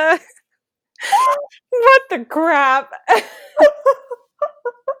 What the crap?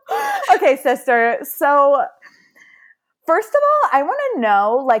 Okay, sister. So first of all, I want to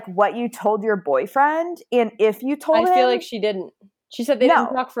know, like, what you told your boyfriend, and if you told him. I feel like she didn't. She said they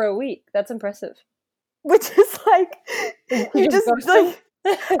didn't talk for a week. That's impressive. Which is like, you just like,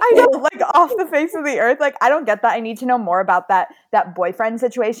 I know, like, off the face of the earth. Like, I don't get that. I need to know more about that boyfriend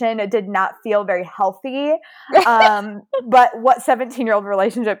situation. It did not feel very healthy. But what 17-year-old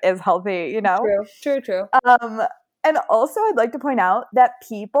relationship is healthy, you know? True. And also, I'd like to point out that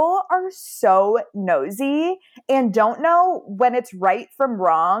people are so nosy and don't know when it's right from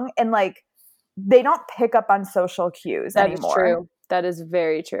wrong, and, like, they don't pick up on social cues anymore. That is true. That is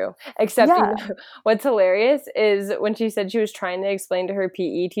very true. Except, what's hilarious is when she said she was trying to explain to her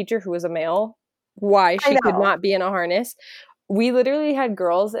PE teacher, who was a male, why she could not be in a harness. We literally had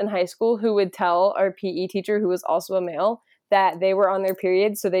girls in high school who would tell our PE teacher, who was also a male, that they were on their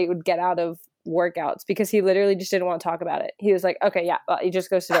period so they would get out of workouts, because he literally just didn't want to talk about it. He was like, okay, yeah, well, you just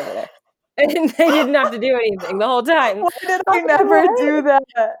go sit over there. And they didn't have to do anything the whole time. Why did I never do that?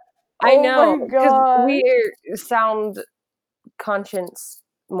 I know, because we sound conscience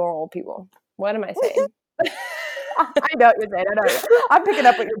moral people. What am I saying? I know what you're saying. I'm picking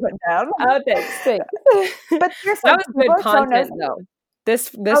up what you're putting down. Oh, thanks. But seriously, that was good content, though. This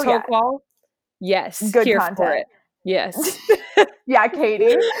whole call, yes, good here content. for it. Yes. Yeah,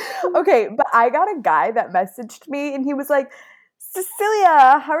 Katie. Okay, but I got a guy that messaged me, and he was like,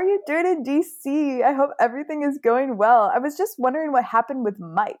 Cecilia, how are you doing in DC? I hope everything is going well. I was just wondering what happened with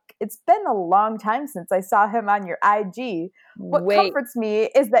Mike. It's been a long time since I saw him on your IG. What comforts me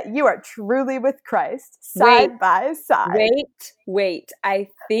is that you are truly with Christ, side by side. Wait. I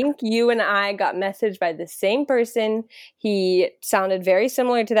think you and I got messaged by the same person. He sounded very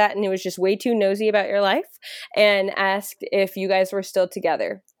similar to that, and he was just way too nosy about your life and asked if you guys were still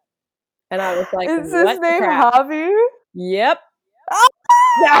together. And I was like, is his name Javi? Yep.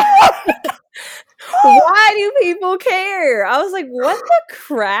 Why do people care? I was like, what the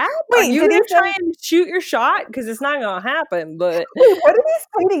crap? Wait, are you gonna try and shoot your shot? Because it's not gonna happen. But wait, what did he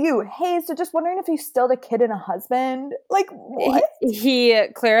say to you? Hey, so just wondering if you still had a kid and a husband. Like, what? He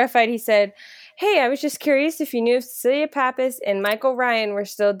clarified. He said, hey, I was just curious if you knew if Cecilia Pappas and Michael Ryan were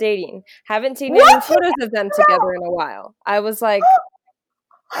still dating. Haven't seen any photos of them together in a while. I was like,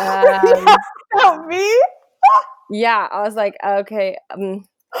 not me. Yeah, I was like, okay,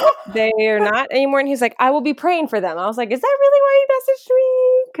 they are not anymore. And he's like, I will be praying for them. I was like, is that really why you messaged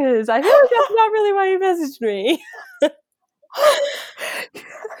me? Because I feel like that's not really why you messaged me.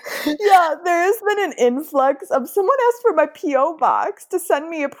 Yeah, there has been an influx of someone asked for my P.O. box to send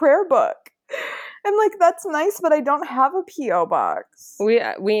me a prayer book. I'm like, that's nice, but I don't have a P.O. box.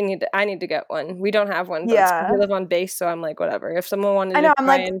 I need to get one. We don't have one. But Yeah. we live on base, so I'm like, whatever. If someone wanted to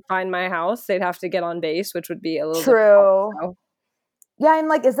try and find my house, they'd have to get on base, which would be a little true. Bit yeah, I'm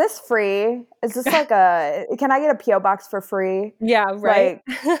like, is this free? Is this like can I get a P.O. box for free? Yeah, right.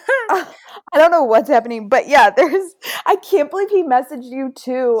 Like, I don't know what's happening, but yeah, I can't believe he messaged you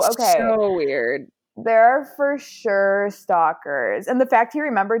too. Okay. So weird. There are for sure stalkers. And the fact he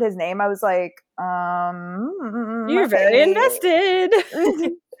remembered his name, I was like, you're very invested.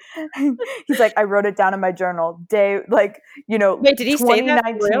 He's like, I wrote it down in my journal. Wait, did he say that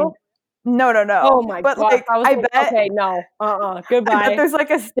for real? No. Oh my god! Like, I bet. Okay, no. Goodbye. I bet there's like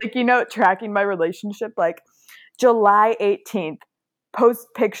a sticky note tracking my relationship. Like July 18th, post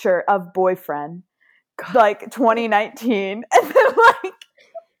picture of boyfriend, like 2019, and then like.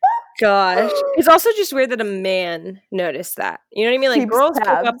 Gosh, it's also just weird that a man noticed that. You know what I mean? Like girls pick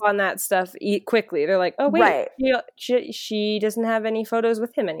up on that stuff quickly. They're like, oh wait, she doesn't have any photos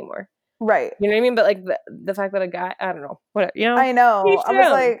with him anymore. Right. You know what I mean? But like the fact that a guy, I don't know, whatever. You know? I know. I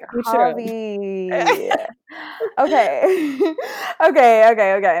was like, Javi. Okay.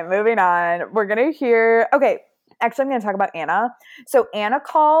 Moving on. We're gonna hear. Okay. Actually, I'm going to talk about Anna. So Anna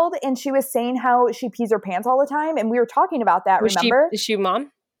called and she was saying how she pees her pants all the time, and we were talking about that. Remember? Is she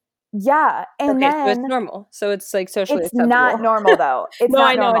mom? Yeah, and then so it's normal. So it's like socially acceptable. Not normal though. It's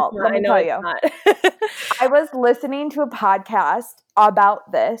not normal. Let me tell you. I was listening to a podcast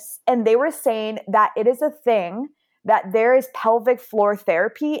about this, and they were saying that it is a thing, that there is pelvic floor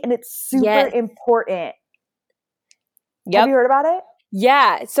therapy, and it's super important. Yep. Have you heard about it?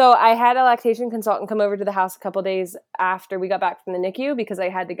 Yeah. So I had a lactation consultant come over to the house a couple days after we got back from the NICU because I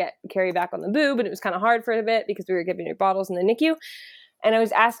had to get Carrie back on the boob, and it was kind of hard for a bit because we were giving her bottles in the NICU. And I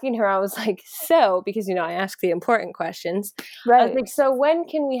was asking her, I was like, so, because, I ask the important questions. Right. I was like, so when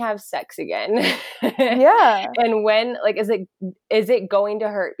can we have sex again? Yeah. And when, like, is it going to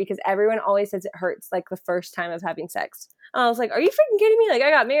hurt? Because everyone always says it hurts, like, the first time of having sex. And I was like, are you freaking kidding me? Like, I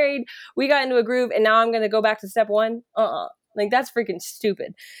got married, we got into a groove, and now I'm going to go back to step one? Like, that's freaking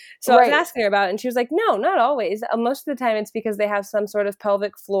stupid. So I was asking her about it, and she was like, no, not always. Most of the time it's because they have some sort of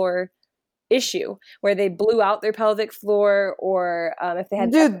pelvic floor issue where they blew out their pelvic floor, or if they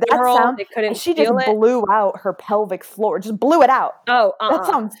had they couldn't. She just blew out her pelvic floor, just blew it out. That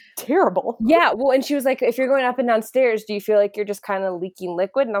sounds terrible. Yeah, well, and she was like, if you're going up and down stairs, do you feel like you're just kind of leaking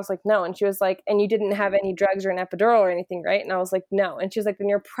liquid? And I was like, no. And she was like, and you didn't have any drugs or an epidural or anything, right? And I was like, no. And she was like, then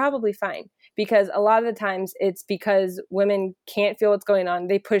you're probably fine, because a lot of the times it's because women can't feel what's going on.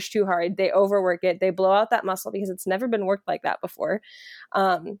 They push too hard, they overwork it, they blow out that muscle because it's never been worked like that before.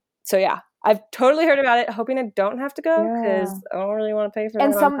 So yeah, I've totally heard about it, hoping I don't have to go because I don't really want to pay for it.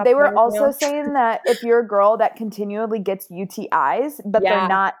 And they were also saying that if you're a girl that continually gets UTIs, but they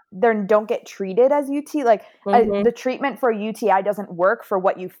don't get treated as UTI, like the treatment for a UTI doesn't work for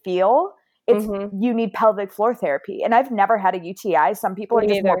what you feel. It's you need pelvic floor therapy. And I've never had a UTI. Some people are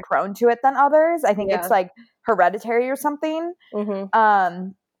just more prone to it than others. I think it's like hereditary or something.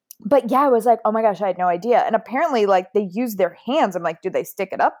 But yeah, I was like, oh my gosh, I had no idea. And apparently, like, they use their hands. I'm like, do they stick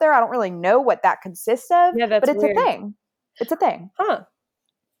it up there? I don't really know what that consists of. Yeah, that's but it's weird. a thing. It's a thing. Huh.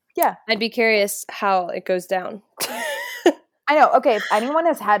 Yeah. I'd be curious how it goes down. I know. Okay, if anyone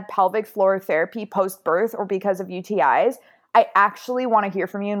has had pelvic floor therapy post-birth or because of UTIs, I actually want to hear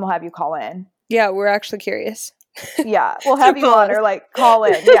from you, and we'll have you call in. Yeah, we're actually curious. Yeah, we'll have you on, or like call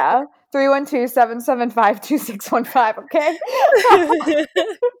in. Yeah. 312-775-2615, okay?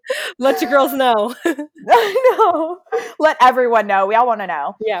 Let your girls know. I know. Let everyone know. We all want to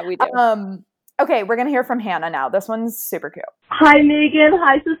know. Yeah, we do. Okay, we're going to hear from Hannah now. This one's super cute. Hi, Megan.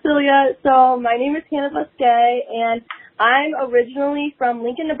 Hi, Cecilia. So my name is Hannah Busquet, and I'm originally from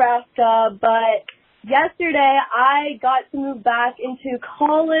Lincoln, Nebraska, but yesterday I got to move back into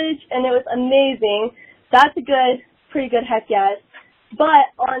college, and it was amazing. That's a pretty good heck yes.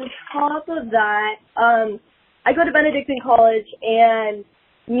 But on top of that, I go to Benedictine College, and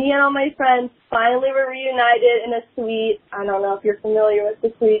me and all my friends finally were reunited in a suite. I don't know if you're familiar with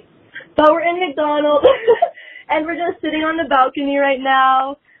the suite, but we're in McDonald's, and we're just sitting on the balcony right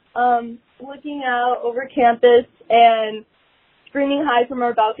now, looking out over campus and screaming hi from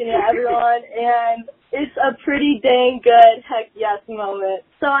our balcony at everyone, and it's a pretty dang good heck yes moment.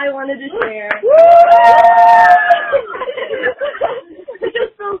 So I wanted to share. It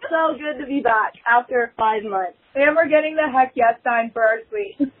just feels so good to be back after 5 months. And we're getting the heck yes sign for our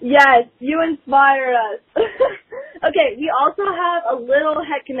suite. Yes, you inspired us. Okay, we also have a little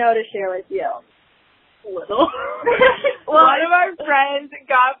heck no to share with you. Little. Well, one of our friends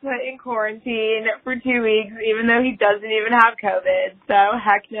got put in quarantine for 2 weeks, even though he doesn't even have COVID. So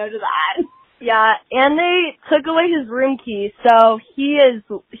heck no to that. Yeah, and they took away his room key, so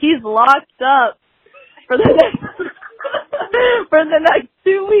he's locked up for the next for the next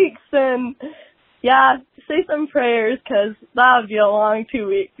 2 weeks. And yeah, say some prayers, because that would be a long 2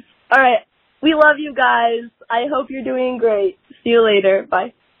 weeks. All right, we love you guys. I hope you're doing great. See you later.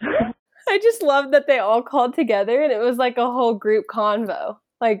 Bye. I just love that they all called together and it was like a whole group convo.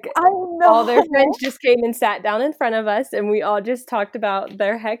 Like I know. all their friends just came and sat down in front of us and we all just talked about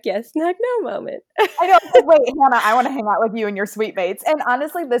their heck yes and heck no moment. I know. Wait, Hannah, I want to hang out with you and your sweet mates. And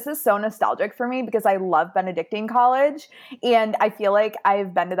honestly, this is so nostalgic for me because I love Benedictine College. And I feel like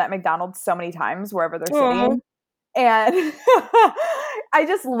I've been to that McDonald's so many times wherever they're sitting. And I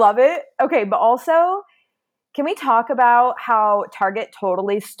just love it. Okay, but also, can we talk about how Target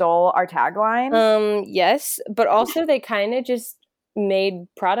totally stole our tagline? Yes, but also they kind of just made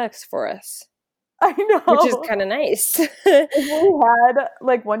products for us. I know. Which is kind of nice. If we had,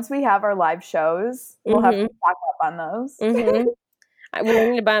 like, once we have our live shows, we'll have to stock up on those. We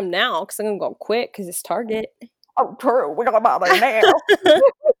don't need to buy them now because I'm going to go quick because it's Target. Oh, true. We got to buy them now.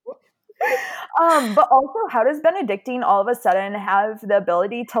 But also, how does Benedictine all of a sudden have the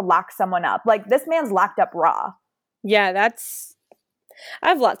ability to lock someone up? Like, this man's locked up raw. Yeah, I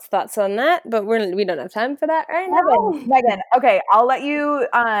have lots of thoughts on that, but we don't have time for that right now. Megan, okay, I'll let you.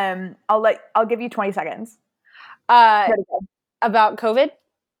 I'll give you 20 seconds. About COVID,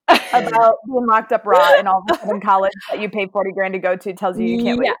 about being locked up raw, and all of a sudden college that you pay $40,000 to go to tells you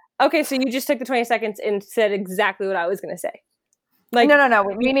can't leave. Okay, so you just took the 20 seconds and said exactly what I was going to say. Like, no,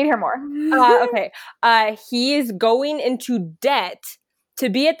 we need to hear more. Okay, he is going into debt to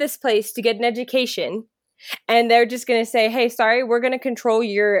be at this place to get an education. And they're just going to say, hey, sorry, we're going to control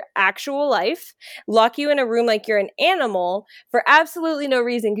your actual life, lock you in a room like you're an animal for absolutely no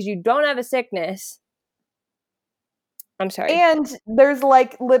reason because you don't have a sickness. I'm sorry. And there's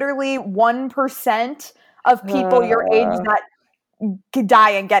like literally 1% of people your age that could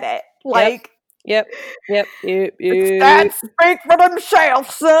die and get it. Like, Yep. Stats speak for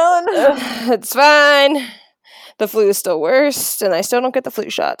themselves, son. It's fine. The flu is still worse, and I still don't get the flu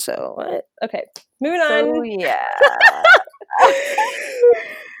shot, so what? Okay. Moving on. Yeah.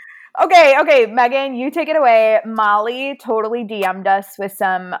 Okay, Megan, you take it away. Molly totally DM'd us with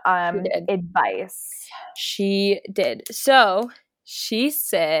some advice. She did. So she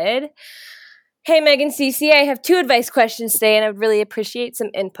said, hey, Megan CC, I have 2 advice questions today, and I would really appreciate some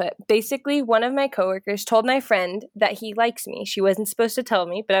input. Basically, one of my coworkers told my friend that he likes me. She wasn't supposed to tell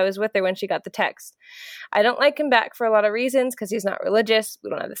me, but I was with her when she got the text. I don't like him back for a lot of reasons because he's not religious.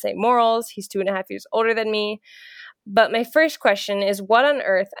 We don't have the same morals. He's 2.5 years older than me. But my first question is, what on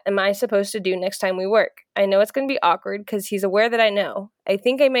earth am I supposed to do next time we work? I know it's going to be awkward because he's aware that I know. I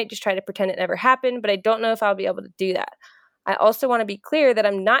think I might just try to pretend it never happened, but I don't know if I'll be able to do that. I also want to be clear that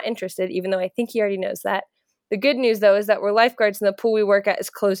I'm not interested, even though I think he already knows that. The good news, though, is that we're lifeguards and the pool we work at is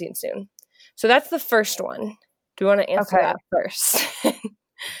closing soon. So that's the first one. Do you want to answer that first?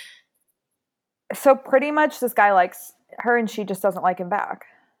 So pretty much this guy likes her and she just doesn't like him back.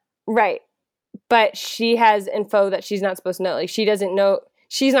 Right. But she has info that she's not supposed to know. Like, she doesn't know.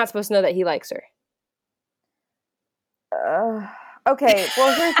 She's not supposed to know that he likes her. Okay,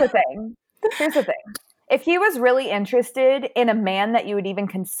 well, here's the thing. If he was really interested in a man that you would even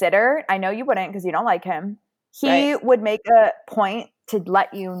consider, I know you wouldn't because you don't like him, he would make a point to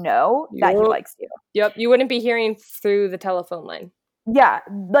let you know that he likes you. Yep, you wouldn't be hearing through the telephone line. Yeah,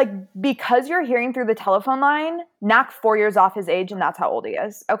 like, because you're hearing through the telephone line, knock 4 years off his age, and that's how old he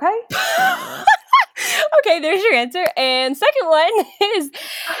is, okay? Okay, there's your answer. And second one is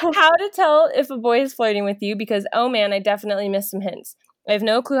how to tell if a boy is flirting with you because, oh man, I definitely missed some hints. I have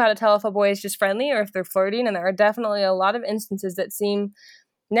no clue how to tell if a boy is just friendly or if they're flirting, and there are definitely a lot of instances that seem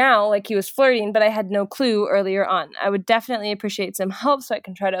now like he was flirting, but I had no clue earlier on. I would definitely appreciate some help so I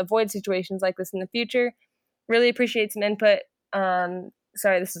can try to avoid situations like this in the future. Really appreciate some input.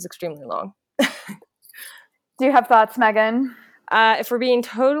 Sorry, this is extremely long. Do you have thoughts, Megan? If we're being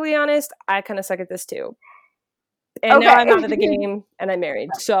totally honest, I kind of suck at this too. And now I'm out of the game and I'm married,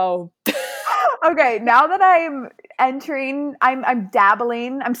 so... Okay, now that I'm entering, I'm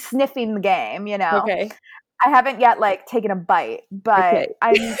dabbling, I'm sniffing the game, you know. Okay. I haven't yet, like, taken a bite, but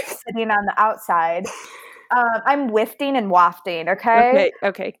I'm sitting on the outside. I'm whiffing and wafting, okay?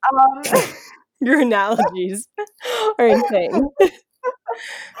 Okay. Your analogies are insane.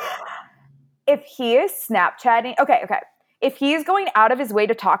 If he is Snapchatting, okay. If he is going out of his way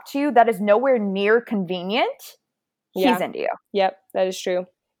to talk to you, that is nowhere near convenient. He's into you. Yep, that is true.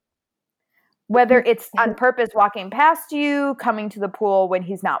 Whether it's on purpose walking past you, coming to the pool when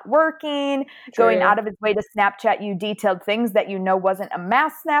he's not working, going True. out of his way to Snapchat you detailed things that you know wasn't a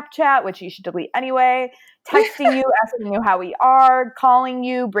mass Snapchat, which you should delete anyway, texting you, asking you how we are, calling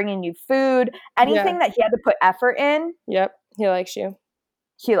you, bringing you food, anything that he had to put effort in, Yep. He likes you.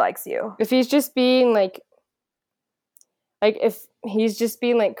 he likes you. If he's just being like if he's just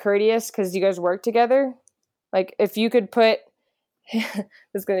being like courteous because you guys work together, like if you could put this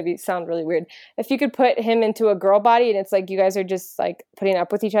is going to sound really weird. If you could put him into a girl body and it's like you guys are just like putting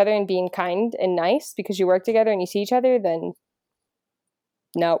up with each other and being kind and nice because you work together and you see each other, then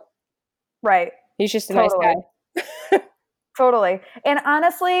no. Right. He's just a nice guy. Totally. And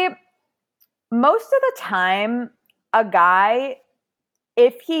honestly, most of the time, a guy,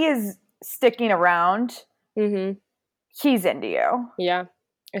 if he is sticking around, he's into you. Yeah,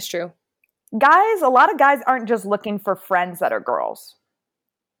 it's true. Guys, a lot of guys aren't just looking for friends that are girls.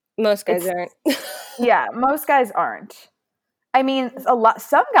 Most guys aren't. Yeah, most guys aren't. I mean,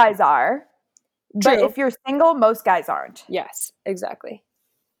 some guys are, but True. if you're single, most guys aren't. Yes, exactly.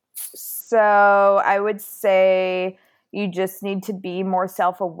 So I would say you just need to be more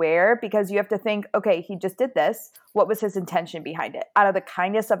self-aware because you have to think, okay, he just did this. What was his intention behind it? Out of the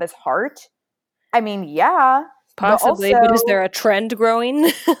kindness of his heart? I mean, yeah. Possibly, but is there a trend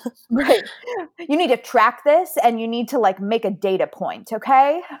growing? Right. You need to track this and you need to like make a data point,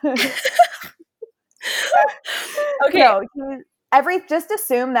 okay? Okay. No, just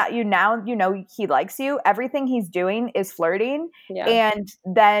assume that you know he likes you. Everything he's doing is flirting. Yeah. And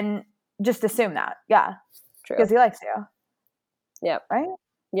then just assume that. Yeah. True. Because he likes you. Yep. Right?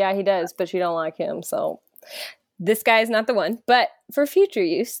 Yeah, he does, but you don't like him. So this guy is not the one. But for future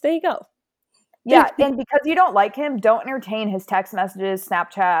use, there you go. Yeah, and because you don't like him, don't entertain his text messages,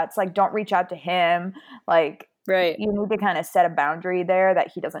 Snapchats, like don't reach out to him. Like Right. You need to kind of set a boundary there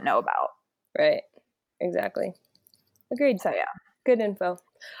that he doesn't know about. Right. Exactly. Agreed. So yeah. Good info.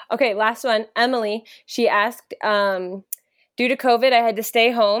 Okay, last one. Emily, she asked, due to COVID, I had to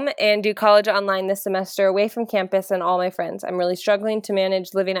stay home and do college online this semester away from campus and all my friends. I'm really struggling to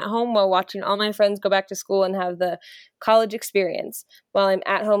manage living at home while watching all my friends go back to school and have the college experience while I'm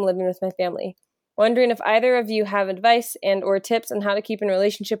at home living with my family. Wondering if either of you have advice and or tips on how to keep in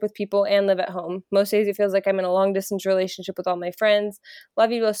relationship with people and live at home. Most days it feels like I'm in a long distance relationship with all my friends.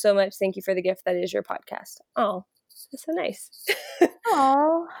 Love you both so much. Thank you for the gift that is your podcast. Oh, that's so nice.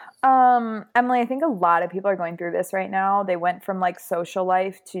 Oh, Emily, I think a lot of people are going through this right now. They went from like social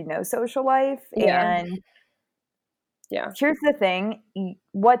life to no social life. Yeah. And yeah, here's the thing.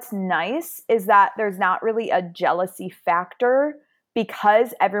 What's nice is that there's not really a jealousy factor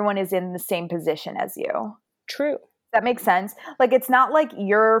because everyone is in the same position as you. True. That makes sense. Like, it's not like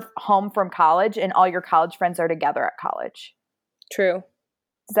you're home from college and all your college friends are together at college. True.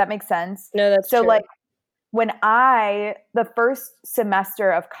 Does that make sense? No, that's so true. Like when the first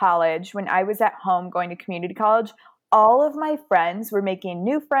semester of college, when I was at home going to community college, all of my friends were making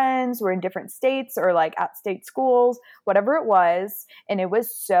new friends, were in different states or like at state schools, whatever it was. And it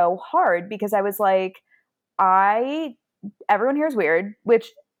was so hard because I was like, everyone here is weird,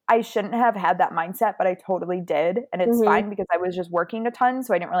 which I shouldn't have had that mindset, but I totally did. And it's fine because I was just working a ton.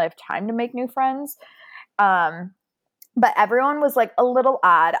 So I didn't really have time to make new friends. But everyone was like a little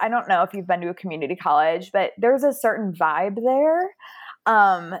odd. I don't know if you've been to a community college, but there's a certain vibe there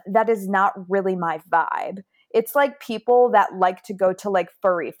that is not really my vibe. It's like people that like to go to like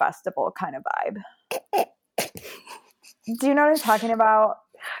furry festival kind of vibe. Do you know what I'm talking about?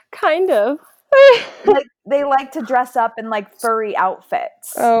 Kind of. Like they like to dress up in like furry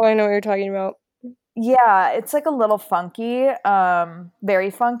outfits. Oh, I know what you're talking about. Yeah, it's like a little funky, very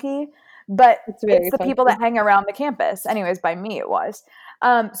funky. But it's the people that hang around the campus. Anyways, by me it was.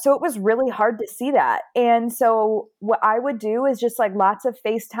 So it was really hard to see that. And so what I would do is just like lots of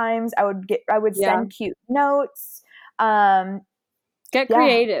FaceTimes. I would send cute notes. Get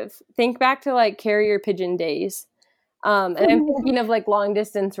creative. Think back to like carrier pigeon days. And I'm thinking of like long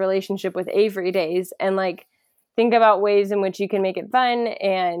distance relationship with Avery days and like think about ways in which you can make it fun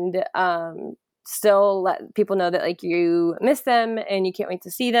and still let people know that like you miss them and you can't wait to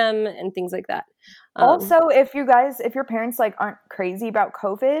see them and things like that. Also, if your parents like aren't crazy about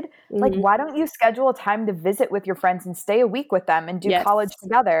COVID, like why don't you schedule a time to visit with your friends and stay a week with them and do college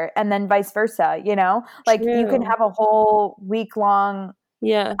together and then vice versa, you know? Like you can have a whole week long.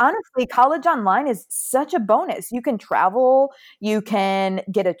 Yeah. Honestly, college online is such a bonus. You can travel, you can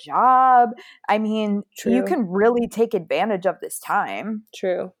get a job. I mean, you can really take advantage of this time.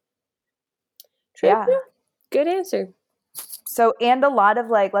 True. Yeah. Good answer. So, and a lot of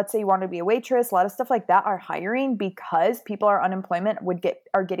like, let's say you want to be a waitress, a lot of stuff like that are hiring because people are unemployment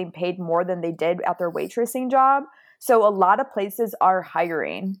are getting paid more than they did at their waitressing job. So a lot of places are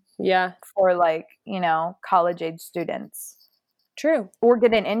hiring. Yeah. For like, college age students. True. Or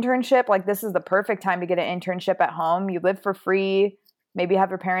get an internship. Like this is the perfect time to get an internship at home. You live for free, maybe have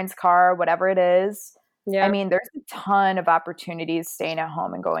your parents' car, whatever it is. Yeah. I mean, there's a ton of opportunities staying at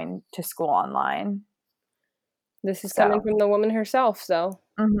home and going to school online. This is coming from the woman herself, so.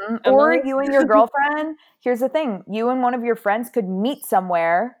 Mm-hmm. Or you and your girlfriend, here's the thing. You and one of your friends could meet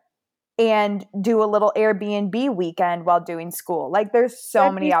somewhere and do a little Airbnb weekend while doing school. Like there's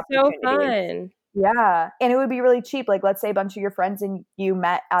so many opportunities. So fun. Yeah. And it would be really cheap. Like let's say a bunch of your friends and you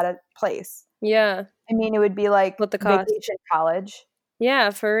met at a place. Yeah. I mean, it would be like what the cost? Vacation college. Yeah,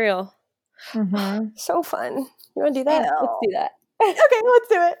 for real. Mm-hmm. So fun. You want to do that? Let's do that. Okay, let's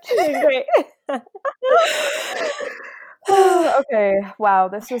do it. Great. Okay. Wow,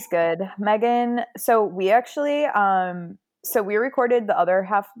 this was good. Megan, so we actually we recorded the other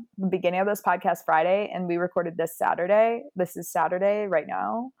half, the beginning of this podcast Friday, and we recorded this Saturday. This is Saturday right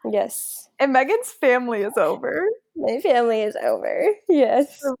now. Yes. And Megan's family is over. My family is over.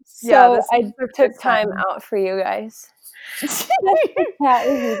 Yes. So yeah, I took time out for you guys. Chat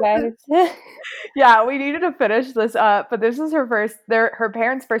with you guys. Yeah, we needed to finish this up, but this is her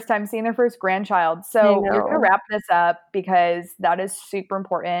parents' first time seeing their first grandchild. So we're gonna wrap this up because that is super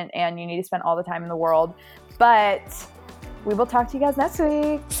important and you need to spend all the time in the world. But we will talk to you guys next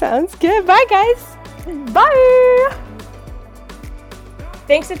week. Sounds good. Bye, guys. Bye.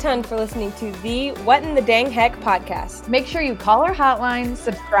 Thanks a ton for listening to the What in the Dang Heck podcast. Make sure you call our hotline,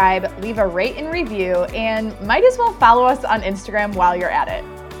 subscribe, leave a rate and review, and might as well follow us on Instagram while you're at it.